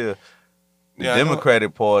to jail. The Yeah, I know.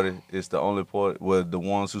 Democratic Party is the only party were the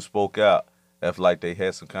ones who spoke out. If like they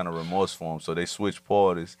had some kind of remorse for him, so they switched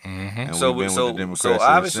parties, and So, we've been so, with the Democrats so ever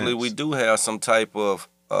obviously since. we do have some type of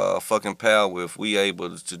fucking power if we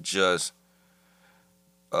able to just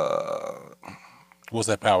What's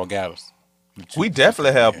that power got us? We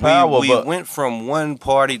definitely have power, we but went from one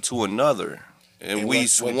party to another, and And we what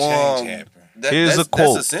swung. change happened? Here's a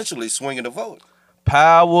quote. That's essentially swinging the vote.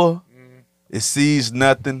 power it sees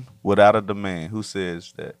nothing without a demand. Who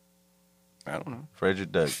says that? I don't know.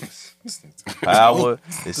 Frederick Douglass. Power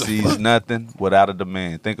it sees nothing without a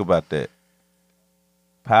demand. Think about that.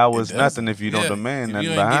 Power is nothing if you don't demand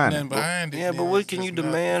nothing behind it. Yeah, but what can you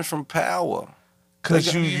demand from power?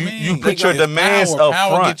 Because you put They your got demands power. up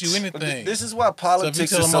Power front. get you anything. This is why So if you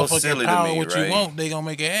politics tell is a so motherfucker silly power to me, what right? you want, they gonna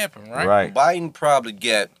make it happen, right? Right. Biden probably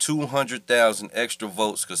got 200,000 extra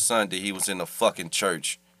votes because Sunday he was in a fucking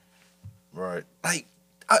church. Right. Like,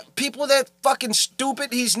 people that fucking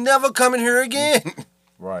stupid, he's never coming here again.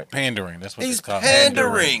 Right. Pandering. That's what He's it's called.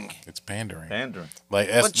 pandering. It's pandering. Pandering. Like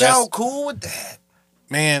that's, But y'all that's cool with that?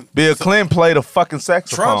 man. Bill Clinton played a fucking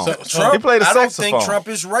saxophone. Trump, he played a I don't saxophone. think Trump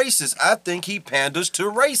is racist. I think he panders to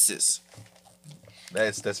racists.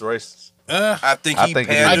 That's racist. I think I he think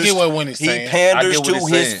it is. panders. I get what Winnie's he saying. panders I get to what he's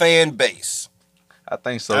his saying. fan base. I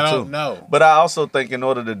think so I too. don't know. But I also think in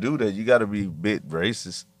order to do that, you got to be a bit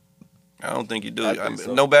racist. I don't think you do. I think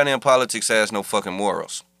so. Nobody in politics has no fucking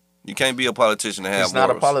morals. You can't be a politician and have He's not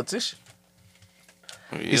a morals. politician.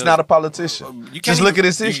 He's Yeah. not a politician. Just look at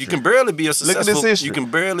his history. You can barely be a Look successful. at his history. You can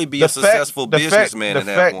barely be a successful businessman and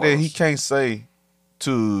the have fact morals. that he can't say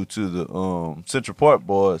to the Central Park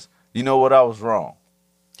boys, you know what, I was wrong.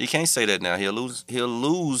 He can't say that now. He'll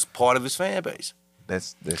lose part of his fan base. That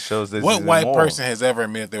shows that What he's white immoral. person has ever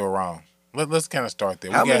admitted they were wrong? Let's kind of start there.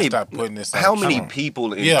 We How gotta many- stop putting this. How on many Trump.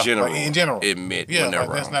 people in Yeah, general like, in general admit Yeah, when they're like,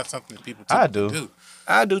 wrong? that's not something that people I typically do.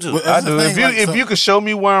 I do too. Well, I That's the do. thing, like, If so- you could show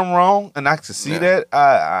me where I'm wrong and I can see Yeah. that,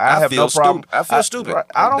 I have feel no problem. stupid. I feel stupid. Right.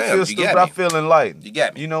 I don't Damn, feel you stupid. got I me. feel enlightened. You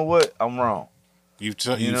got me. You know what? I'm wrong. You've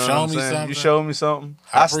You know shown what I'm me saying? something. You showed me something.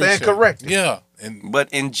 I I stand appreciate it. corrected. Yeah, and But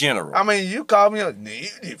in general, I mean, you call me up. You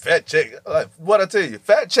need fact check. Like, what I tell you?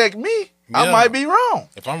 Fact check me. I Yeah. might be wrong.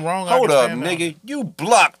 if I'm wrong, hold I up, can stand nigga. You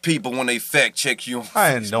block people when they fact check you.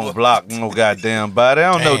 I ain't don't block no goddamn body.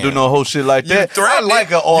 I don't know do Damn. no whole shit like You that. I threaten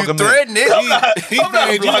like it. an argument. You threaten it. He I'm not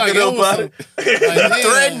made you blocking like it was nobody. some- like,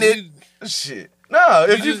 threaten it. Shit. No,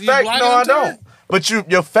 if you fact, blind no, I on time? don't. But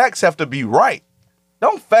your facts have to be right.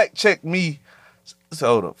 Don't fact check me.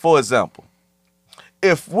 So, for example,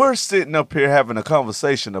 if we're sitting up here having a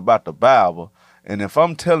conversation about the Bible, and if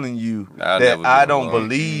I'm telling you that I don't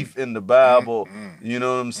believe in the Bible, you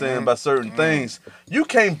know what I'm saying, about certain things, you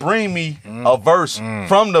can't bring me a verse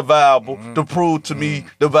from the Bible to prove to me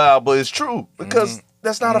the Bible is true, because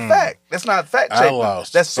that's not a fact. That's not fact I checking.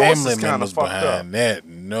 lost That source family is kind of members fucked up. behind that.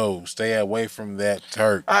 No, stay away from that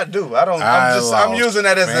Turk. I do. I don't. I'm using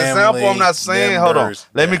that as an example. I'm not saying. Hold on.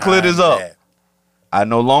 Let me clear this up. I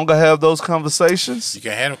no longer have those conversations. You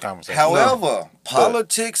can have a conversation. However,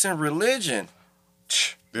 politics and religion,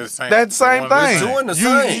 they're the same. That same thing. Two in the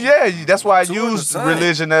same. Yeah, that's why I Two in the use same.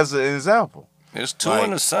 religion as an example. it's two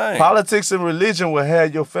in the same. Politics and religion will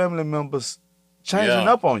have your family members changing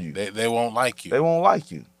up on you. They won't like you They won't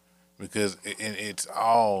like you. because it's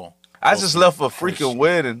all. I just left a freaking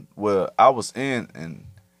wedding where I was in, and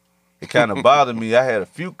it kind of bothered me. I had a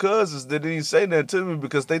few cousins that didn't say that to me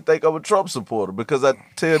because they think I'm a Trump supporter, because I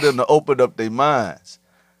tell them to open up their minds.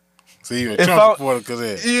 So you're a If Trump I- supporter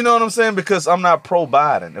because You know what I'm saying? Because I'm not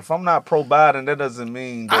pro-Biden. If I'm not pro-Biden, that doesn't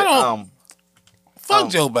mean that fuck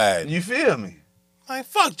Joe Biden. you feel me? Like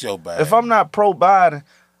fuck Joe Biden. If I'm not pro-Biden,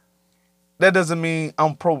 that doesn't mean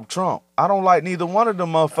I'm pro-Trump. I don't like neither one of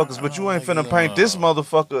them motherfuckers, but you ain't finna paint this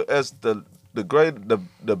motherfucker as the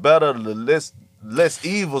better, the less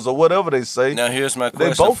evils, or whatever they say. Now here's my They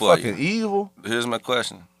question both for fucking you. evil. Here's my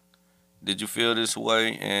question: did you feel this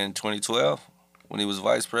way in 2012 when he was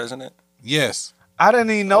vice president? yes, I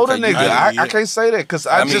didn't even know Okay, the you nigga. didn't. I can't say that because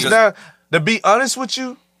I mean, to be honest with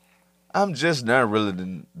you, I'm just not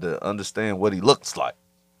really to understand what he looks like.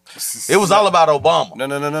 It was all about Obama.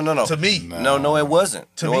 No. To me. No, it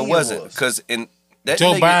wasn't. To no, me, it it wasn't. was. Because in that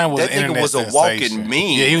Joe nigga, Biden was that an nigga internet was a sensation. walking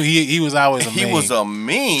meme. Yeah, he was always a meme. He was a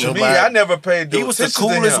meme. Joe Me, Biden. I never paid He was the attention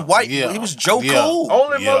to coolest him. white. Yeah. He was Joe Yeah. Cool.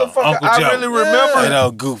 Only Yeah. motherfucker Uncle I Joe. really that remember.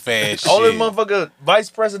 old goof ass shit. Only motherfucker vice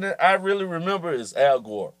president I really remember is Al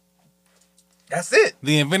Gore. That's it.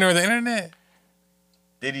 The inventor of the internet.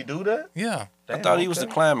 Did he do that? Yeah, I thought he was the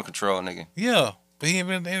climate control nigga. yeah, but he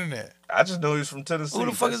invented the internet. I just know he was from Tennessee. Who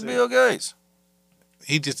the fuck That's is it. Bill Gates?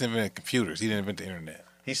 He just invented computers. He didn't invent the internet.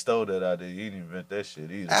 He stole that idea. He didn't invent that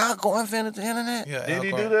shit either. Al Gore invented the internet. Yeah, Did Al he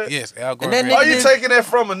Gore- do that? Yes, Al Gore. And that invented Why it. you did- taking that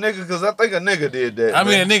from a nigga? Because I think a nigga did that. I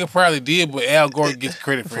mean, man. a nigga probably did, but Al Gore gets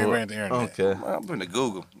credit for inventing the internet. Okay. I'm gonna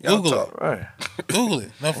Google. Y'all Google talk. it. Right. Google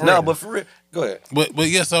it. No, for No, real. but for real, go ahead. But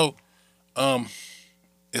yeah, so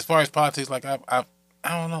as far as politics, like I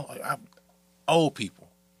don't know, like old people.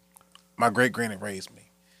 My great granny raised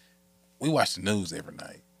me. We watch the news every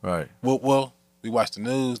night. Right. Well, we watch the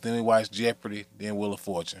news, then we watch Jeopardy, then Wheel of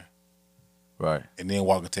Fortune, Right. and then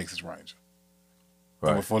Walker Texas Ranger.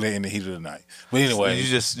 Right. Before they in the heat of the night. But anyway, You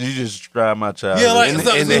just drive my child. yeah, like in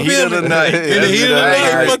so- the so heat feel of the me? night. In the heat of the I ain't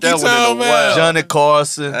night, heard fuck that you one in a talking about. while. Johnny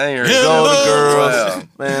Carson, I ain't heard Yeah, Golden no. Girls, Wow.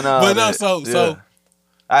 man. All But no, that. so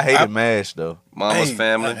I hated MASH though. Mama's Dang,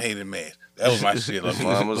 family. I hated MASH. That was my shit. Like,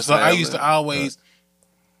 Mama's so I family. used to always,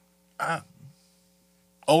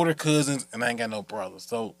 older cousins, and I ain't got no brothers.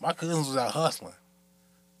 So my cousins was out hustling.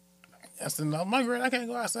 I said, no, my grand, I can't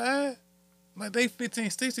go outside. Like they 15,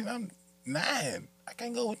 16, I'm 9. I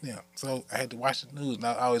can't go with them. So I had to watch the news. And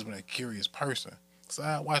I've always been a curious person. So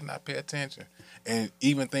I watch and I pay attention. And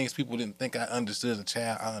even things people didn't think I understood as a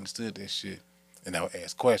child, I understood that shit. And I would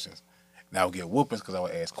ask questions. And I would get whoopings because I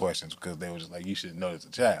would ask questions because they were just like, you should know as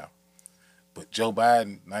a child. But Joe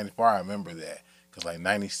Biden, 94, I remember that. Because like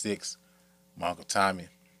 96, my Uncle Tommy,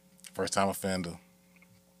 first time offender,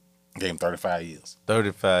 gave him 35 years.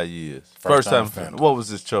 35 years. First time offender. offender. What was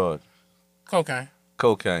his charge? Cocaine.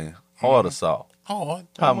 Cocaine. Hard assault. Hard.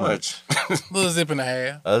 How much? Little zip and a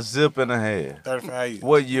half. A zip and a half. 35 years.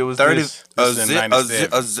 What year was 30. this? This is in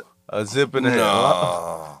 97. A zip and a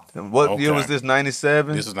half. What year Okay. was this?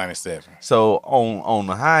 97. This was 97. So on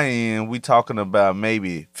the high end, we talking about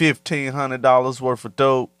maybe $1,500 worth of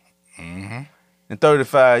dope in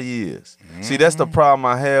 35 years. See, that's the problem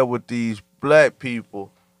I have with these black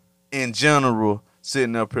people in general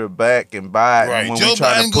sitting up here back and biting. Right. When Joe we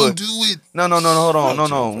trying Biden to gonna put, do it. No, hold on, Fuck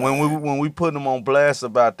no. Joe When we put them on blast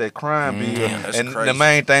about that crime bill, that's and the crazy.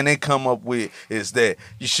 main thing they come up with is that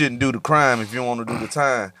you shouldn't do the crime if you want to do the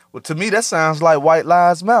time. Well, to me, that sounds like White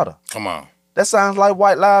Lives Matter. Come on. That sounds like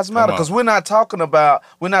White Lives Matter on. because we're not talking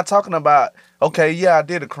about. Okay, yeah, I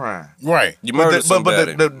did a crime, Right. You murdered but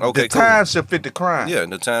somebody. the Okay, cool. time should fit the crime. Yeah,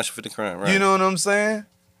 the time should fit the crime, right? You know what I'm saying?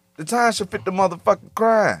 The time should fit the motherfucking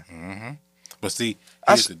crime. But see,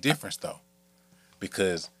 here's the difference though.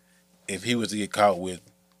 Because if he was to get caught with,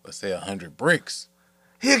 let's say, 100 bricks,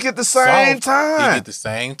 He'll get the same He time. get the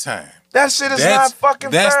same time. That shit is not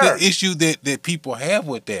fucking That's fair. the issue that people have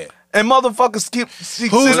with that. And motherfuckers keep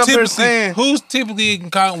sitting up there saying, Who's typically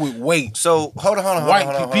counting with weight? So hold on.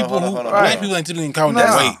 White people black people ain't typically counting with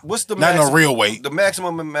weight. What's the not no real weight? The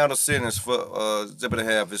maximum amount of sentence for zip and a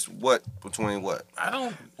half is what? Between what?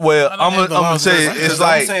 well, I'm gonna tell you, it's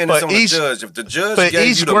like for each judge. If the judge for gave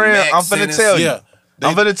each you the gram, max I'm finna sentence, tell you. Yeah.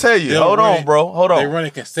 I'm finna tell you. they'll Hold run on, it- bro. Hold on. they run it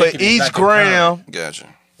For consecutive, each not gram, Gotcha.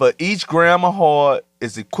 for each gram of hard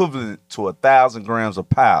is equivalent to 1,000 grams of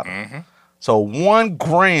powder. Mm-hmm. So 1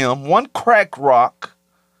 gram, 1 crack rock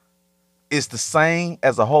is the same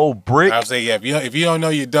as a whole brick. I'll say, yeah. If you don't know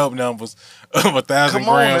your dope numbers, 1,000 Come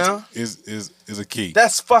on, grams man. is a key.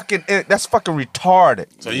 That's fucking retarded.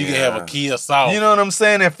 So you can have a key assault. You know what I'm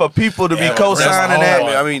saying? And for people to be Yeah, but co-signing that's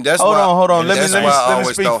that, I mean, that's hold why. on. Let that's me why I let me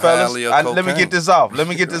always speak, thought fellas. highly of Let me cocaine. get this off. Let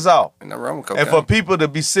me get this off. Ain't nothing wrong with And cocaine. for people to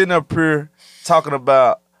be sitting up here talking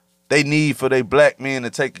about they need for they black men to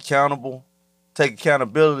take accountability,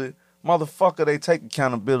 motherfucker, they take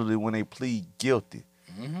accountability when they plead guilty.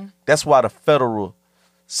 Mm-hmm. That's why the federal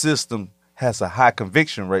system has a high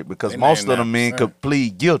conviction rate, because They most of the 99%. men could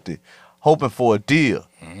plead guilty, hoping for a deal,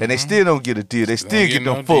 and they still don't get a deal. They still get don't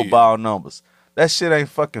them get no football numbers. That shit ain't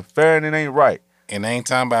fucking fair and it ain't right. And they ain't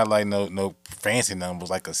talking about like no fancy numbers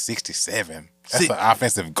like a 67. That's See- an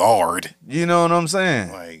offensive guard. You know what I'm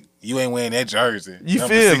saying? Like you ain't wearing that jersey. You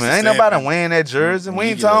Number feel me? Ain't 67. nobody wearing that jersey. We You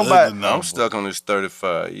ain't get talking an ugly about. number. I'm stuck on this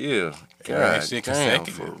 35. Yeah. They ran God that shit damn,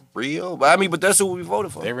 consecutive. for real. But I mean, but that's who we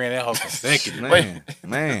voted for. They ran that whole consecutive.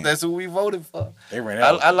 Man. That's who we voted for. They ran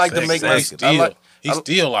that. I like to make my. He's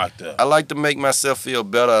still locked up. I like to make myself feel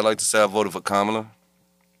better. I like to say I voted for Kamala.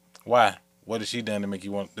 Why? What has she done to make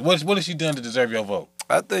you want? What has she done to deserve your vote?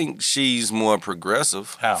 I think she's more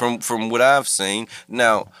progressive. How? From what I've seen.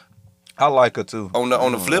 Now, I like her too. on the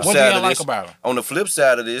flip What do side y'all of like this, about her? on the flip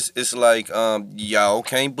side of this, it's like y'all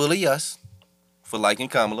can't bully us for liking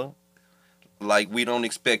Kamala. Like we don't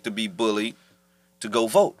expect to be bullied to go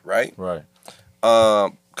vote, right? Right.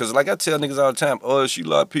 Because like I tell niggas all the time, oh, she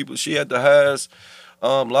locked people. She had the highest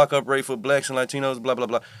lockup rate for blacks and Latinos, blah, blah,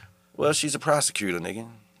 blah. Well, she's a prosecutor, nigga.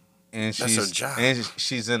 And That's she's her job. and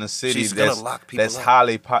she's in a city She's gonna that's lock people that's up.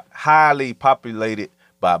 highly populated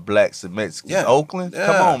by blacks and Mexicans. Yeah. Oakland, Yeah.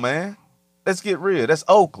 come on, man. Let's get real. That's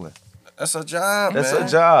Oakland. That's her job, That's man. her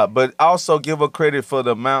job. But also give her credit for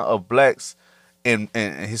the amount of blacks and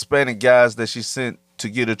Hispanic guys that she sent to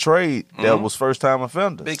get a trade that was first time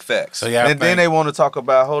offenders. Big facts. So yeah, And then they want to talk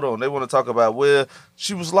about, they want to talk about, well,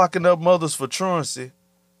 she was locking up mothers for truancy.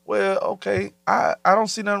 Well, okay, I don't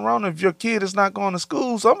see nothing wrong if your kid is not going to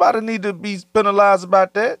school. Somebody need to be penalized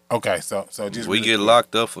about that. Okay, so just we really get quick.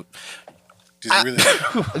 locked up for. Just really.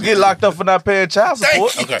 Get locked up for not paying child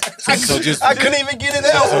support. Okay, so just I couldn't even get it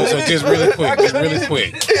out. so just really quick,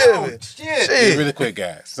 Oh, shit. just really quick,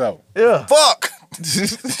 guys. So Yeah. Fuck.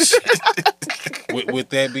 with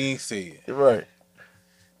that being said, Right.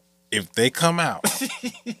 if they come out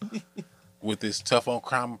with this tough on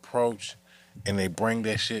crime approach and they bring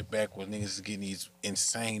that shit back where niggas is getting these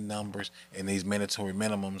insane numbers and these mandatory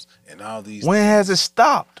minimums and all these When has it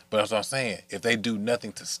stopped? but that's what I'm saying. If they do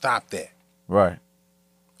nothing to stop that, Right.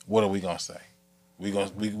 what are we gonna say? We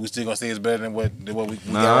still gonna say it's better than what we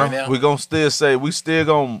got right now? We gonna still say we still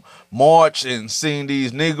gonna march and sing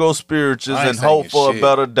these Negro spirituals I ain't and hope singing for shit. a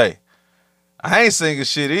better day. I ain't singing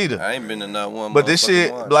shit either. I ain't been to not one. But this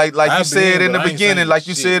shit, motherfucking like I you said been, in the but I ain't beginning, saying like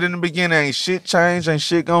you shit. said in the beginning, ain't shit changed, ain't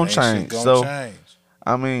shit gonna Ain't shit change. gonna So change.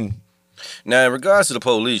 I mean, Now, in regards to the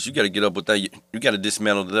police, you got to get up with that. You got to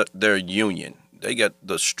dismantle their union. They got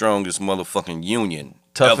the strongest motherfucking union.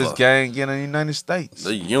 toughest ever. gang in the United States.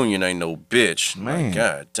 The union ain't no bitch. Man. My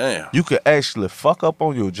God damn. You could actually fuck up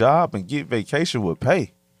on your job and get vacation with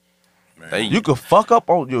pay. They, You could fuck up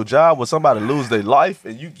on your job with somebody lose their life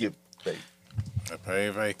and you get paid. I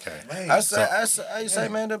pay vacay. I say,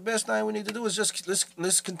 man, the best thing we need to do is just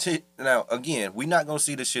let's continue. Now, again, we're not gonna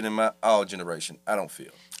see this shit in our generation. I don't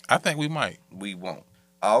feel I think we might. we won't.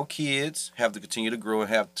 Our kids have to continue to grow and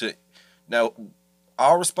have to. Now,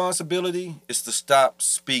 our responsibility is to stop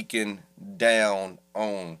speaking down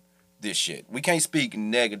on this shit. We can't speak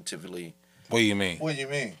negatively. What do you mean? What do you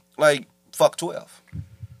mean? Like fuck 12.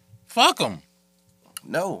 Fuck them.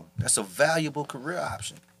 No, that's a valuable career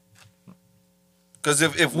option. Because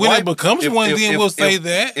if When white, it becomes one, then we'll say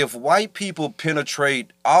that. If white people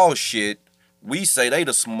penetrate all shit, we say they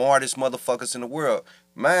the smartest motherfuckers in the world.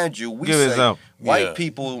 Mind you, we Give an say example. white Yeah.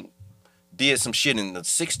 people did some shit in the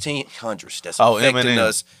 1600s that's Oh, affecting Eminem.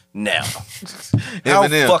 us now. How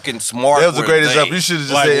Eminem. fucking smart That was a were great they? example. You should have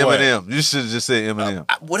just Like said what? Eminem. You should have just said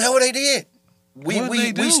Eminem. Whatever they did.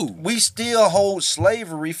 we still hold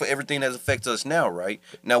slavery for everything that affects us now, right?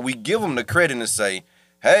 Now we give them the credit and say,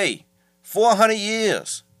 hey, 400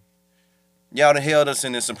 years, y'all done held us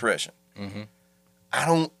in this oppression. Mm-hmm.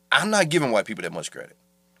 I'm not giving white people that much credit.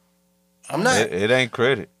 I'm not. It ain't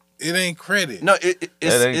credit. It ain't credit. No,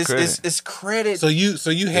 it's credit. So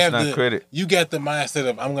you have not credit. You got the mindset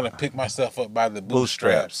of I'm gonna pick myself up by the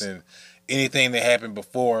bootstraps and anything that happened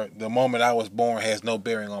before the moment I was born has no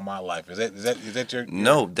bearing on my life. Is that your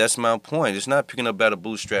No, that's my point. It's not picking up by the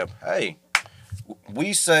bootstrap. Hey,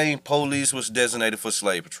 we say police was designated for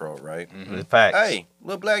slave patrol, right? Mm-hmm. Facts. Hey,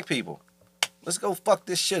 little black people, let's go fuck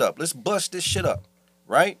this shit up. Let's bust this shit up,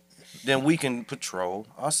 right? Then we can patrol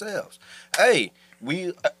ourselves. Hey,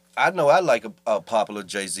 I know I like a popular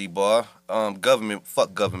Jay-Z bar. Government,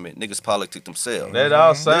 fuck government. Niggas politic themselves. That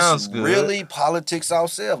all sounds good. Really politics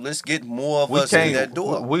ourselves. Let's get more of us in that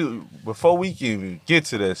door. Before we can even get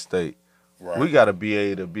to that state, Right. we got to be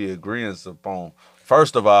able to be agreeing upon,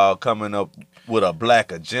 first of all, coming up with a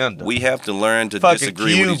black agenda. We have to learn to fucking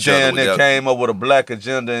disagree with each other. that came up with a black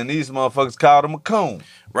agenda, and these motherfuckers called him a coon.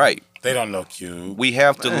 Right. They don't know Cube. We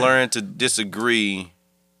have to learn to disagree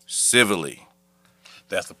civilly.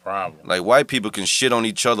 That's the problem. Like white people can shit on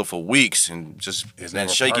each other for weeks and just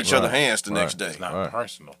never shake each personal. other's hands the next day. It's not Right.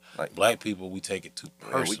 personal. Like- Black people, we take it too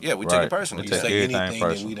personal. We take Right. it personally. We You take say everything anything that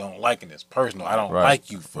personal. we don't like and it's personal. I don't Right. like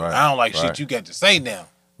you for. Right. I don't like Right. shit you got to say now.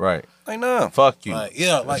 Right. Like no. Fuck you. Like,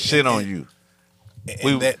 yeah, like shit on and- you. and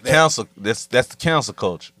We that counsel. That's the council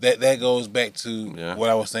culture. that goes back to Yeah. what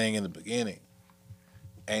I was saying in the beginning.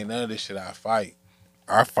 Ain't none of this shit I fight.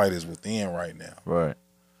 Our fight is within right now. Right.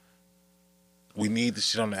 We need the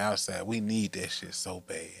shit on the outside. We need that shit so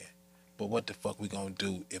bad. But what the fuck we gonna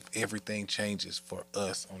do if everything changes for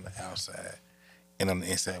us on the outside and on the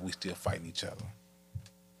inside we still fighting each other?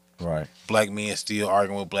 Right. Black men still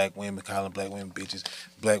arguing with black women, calling black women bitches.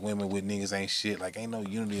 Black women with niggas ain't shit. Like ain't no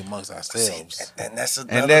unity amongst ourselves. And that's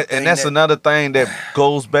That's another thing that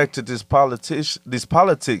goes back to this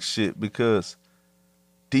politics shit, because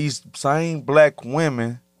these same black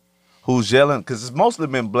women who's yelling, because it's mostly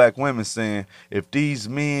been black women saying, if these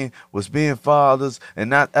men was being fathers and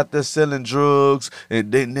not out there selling drugs,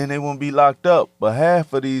 and then they wouldn't be locked up. But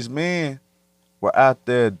half of these men were out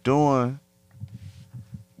there doing,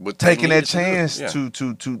 taking that chance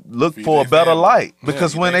to look Feed for a their better family. light. Yeah,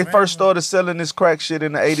 Because feed when their they first family. started selling this crack shit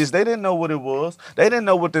in the 80s, they didn't know what it was. They didn't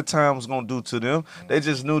know what the time was going to do to them. They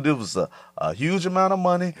just knew there was a huge amount of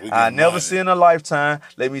money We I get never money. see in a lifetime.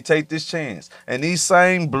 Let me take this chance. And these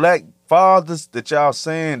same black fathers that y'all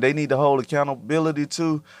saying they need to hold accountability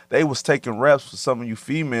to, they was taking raps for some of you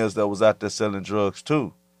females that was out there selling drugs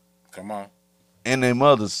too. Come on. And their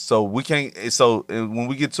mothers. So we can't, when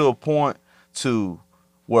we get to a point to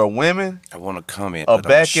where women I want to comment. are but I'm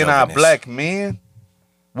backing our chauvinist. black men,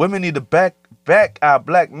 women need to back our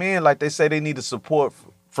black men like they say they need the support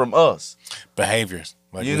from us. Behaviors.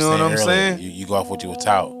 Like You we know were what I'm earlier, saying? You go off what you were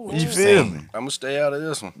taught. what You were feel saying. me? I'm gonna stay out of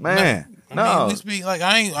this one. Man, I no. mean, we speak like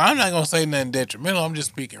I'm not gonna say nothing detrimental. I'm just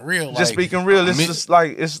speaking real. Just like, speaking real, it's men- just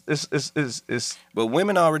like it's But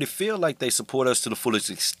women already feel like they support us to the fullest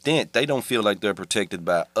extent. They don't feel like they're protected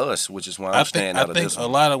by us, which is why I'm staying out of think this a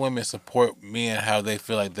one. lot of women support men how they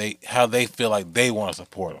feel like they want to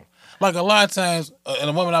support them. Like a lot of times, and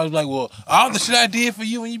a woman I was like, well, all the shit I did for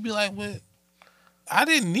you, and you'd be like, well, I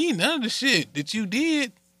didn't need none of the shit that you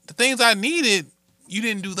did. The things I needed, you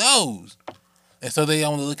didn't do those. And so they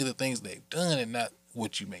only look at the things they've done and not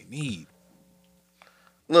what you may need.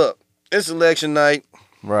 Look, it's election night,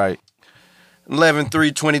 right.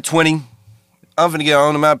 11/3/2020. I'm finna get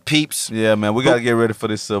on to my peeps. Yeah, man, we gotta get ready for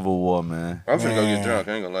this civil war, man. I'm finna go Man. get drunk.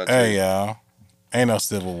 I ain't gonna lie to Hey, you. y'all. Ain't no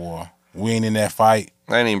civil war. We ain't in that fight.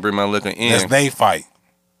 I ain't even bring my liquor That's in. they fight.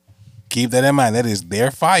 Keep that in mind. That is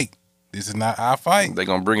their fight. This is not our fight. They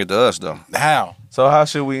gonna bring it to us though. How? So how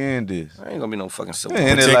should we end this? I ain't gonna be no fucking civil. Yeah,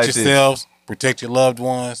 and it Protect like this. yourselves. Protect your loved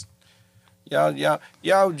ones.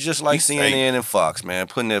 Y'all just like Be safe. CNN and Fox, man,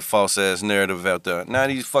 putting that false ass narrative out there. Now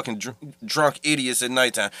these fucking drunk idiots at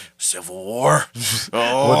nighttime. Civil war.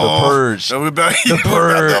 Oh, With the purge. So we about The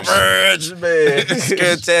purge. The purge, man.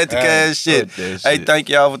 Scared ass shit. Fuck that Hey, shit. thank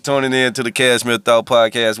y'all for tuning in to the Cashmere Thought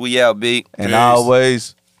Podcast. We out, B. And Peace.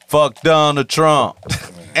 always fuck Donald Trump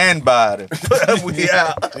and Biden. We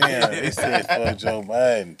out. Damn, they said fuck Joe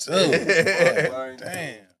Biden too.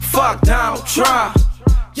 Damn. Fuck Donald Trump.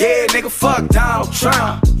 Yeah, nigga, fuck Donald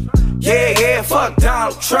Trump. Yeah, fuck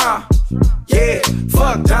Donald Trump. Yeah,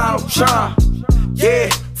 fuck Donald Trump. Yeah,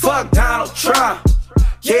 fuck Donald Trump.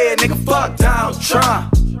 Yeah, nigga, fuck Donald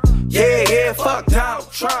Trump. Yeah, fuck Donald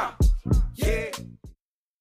Trump.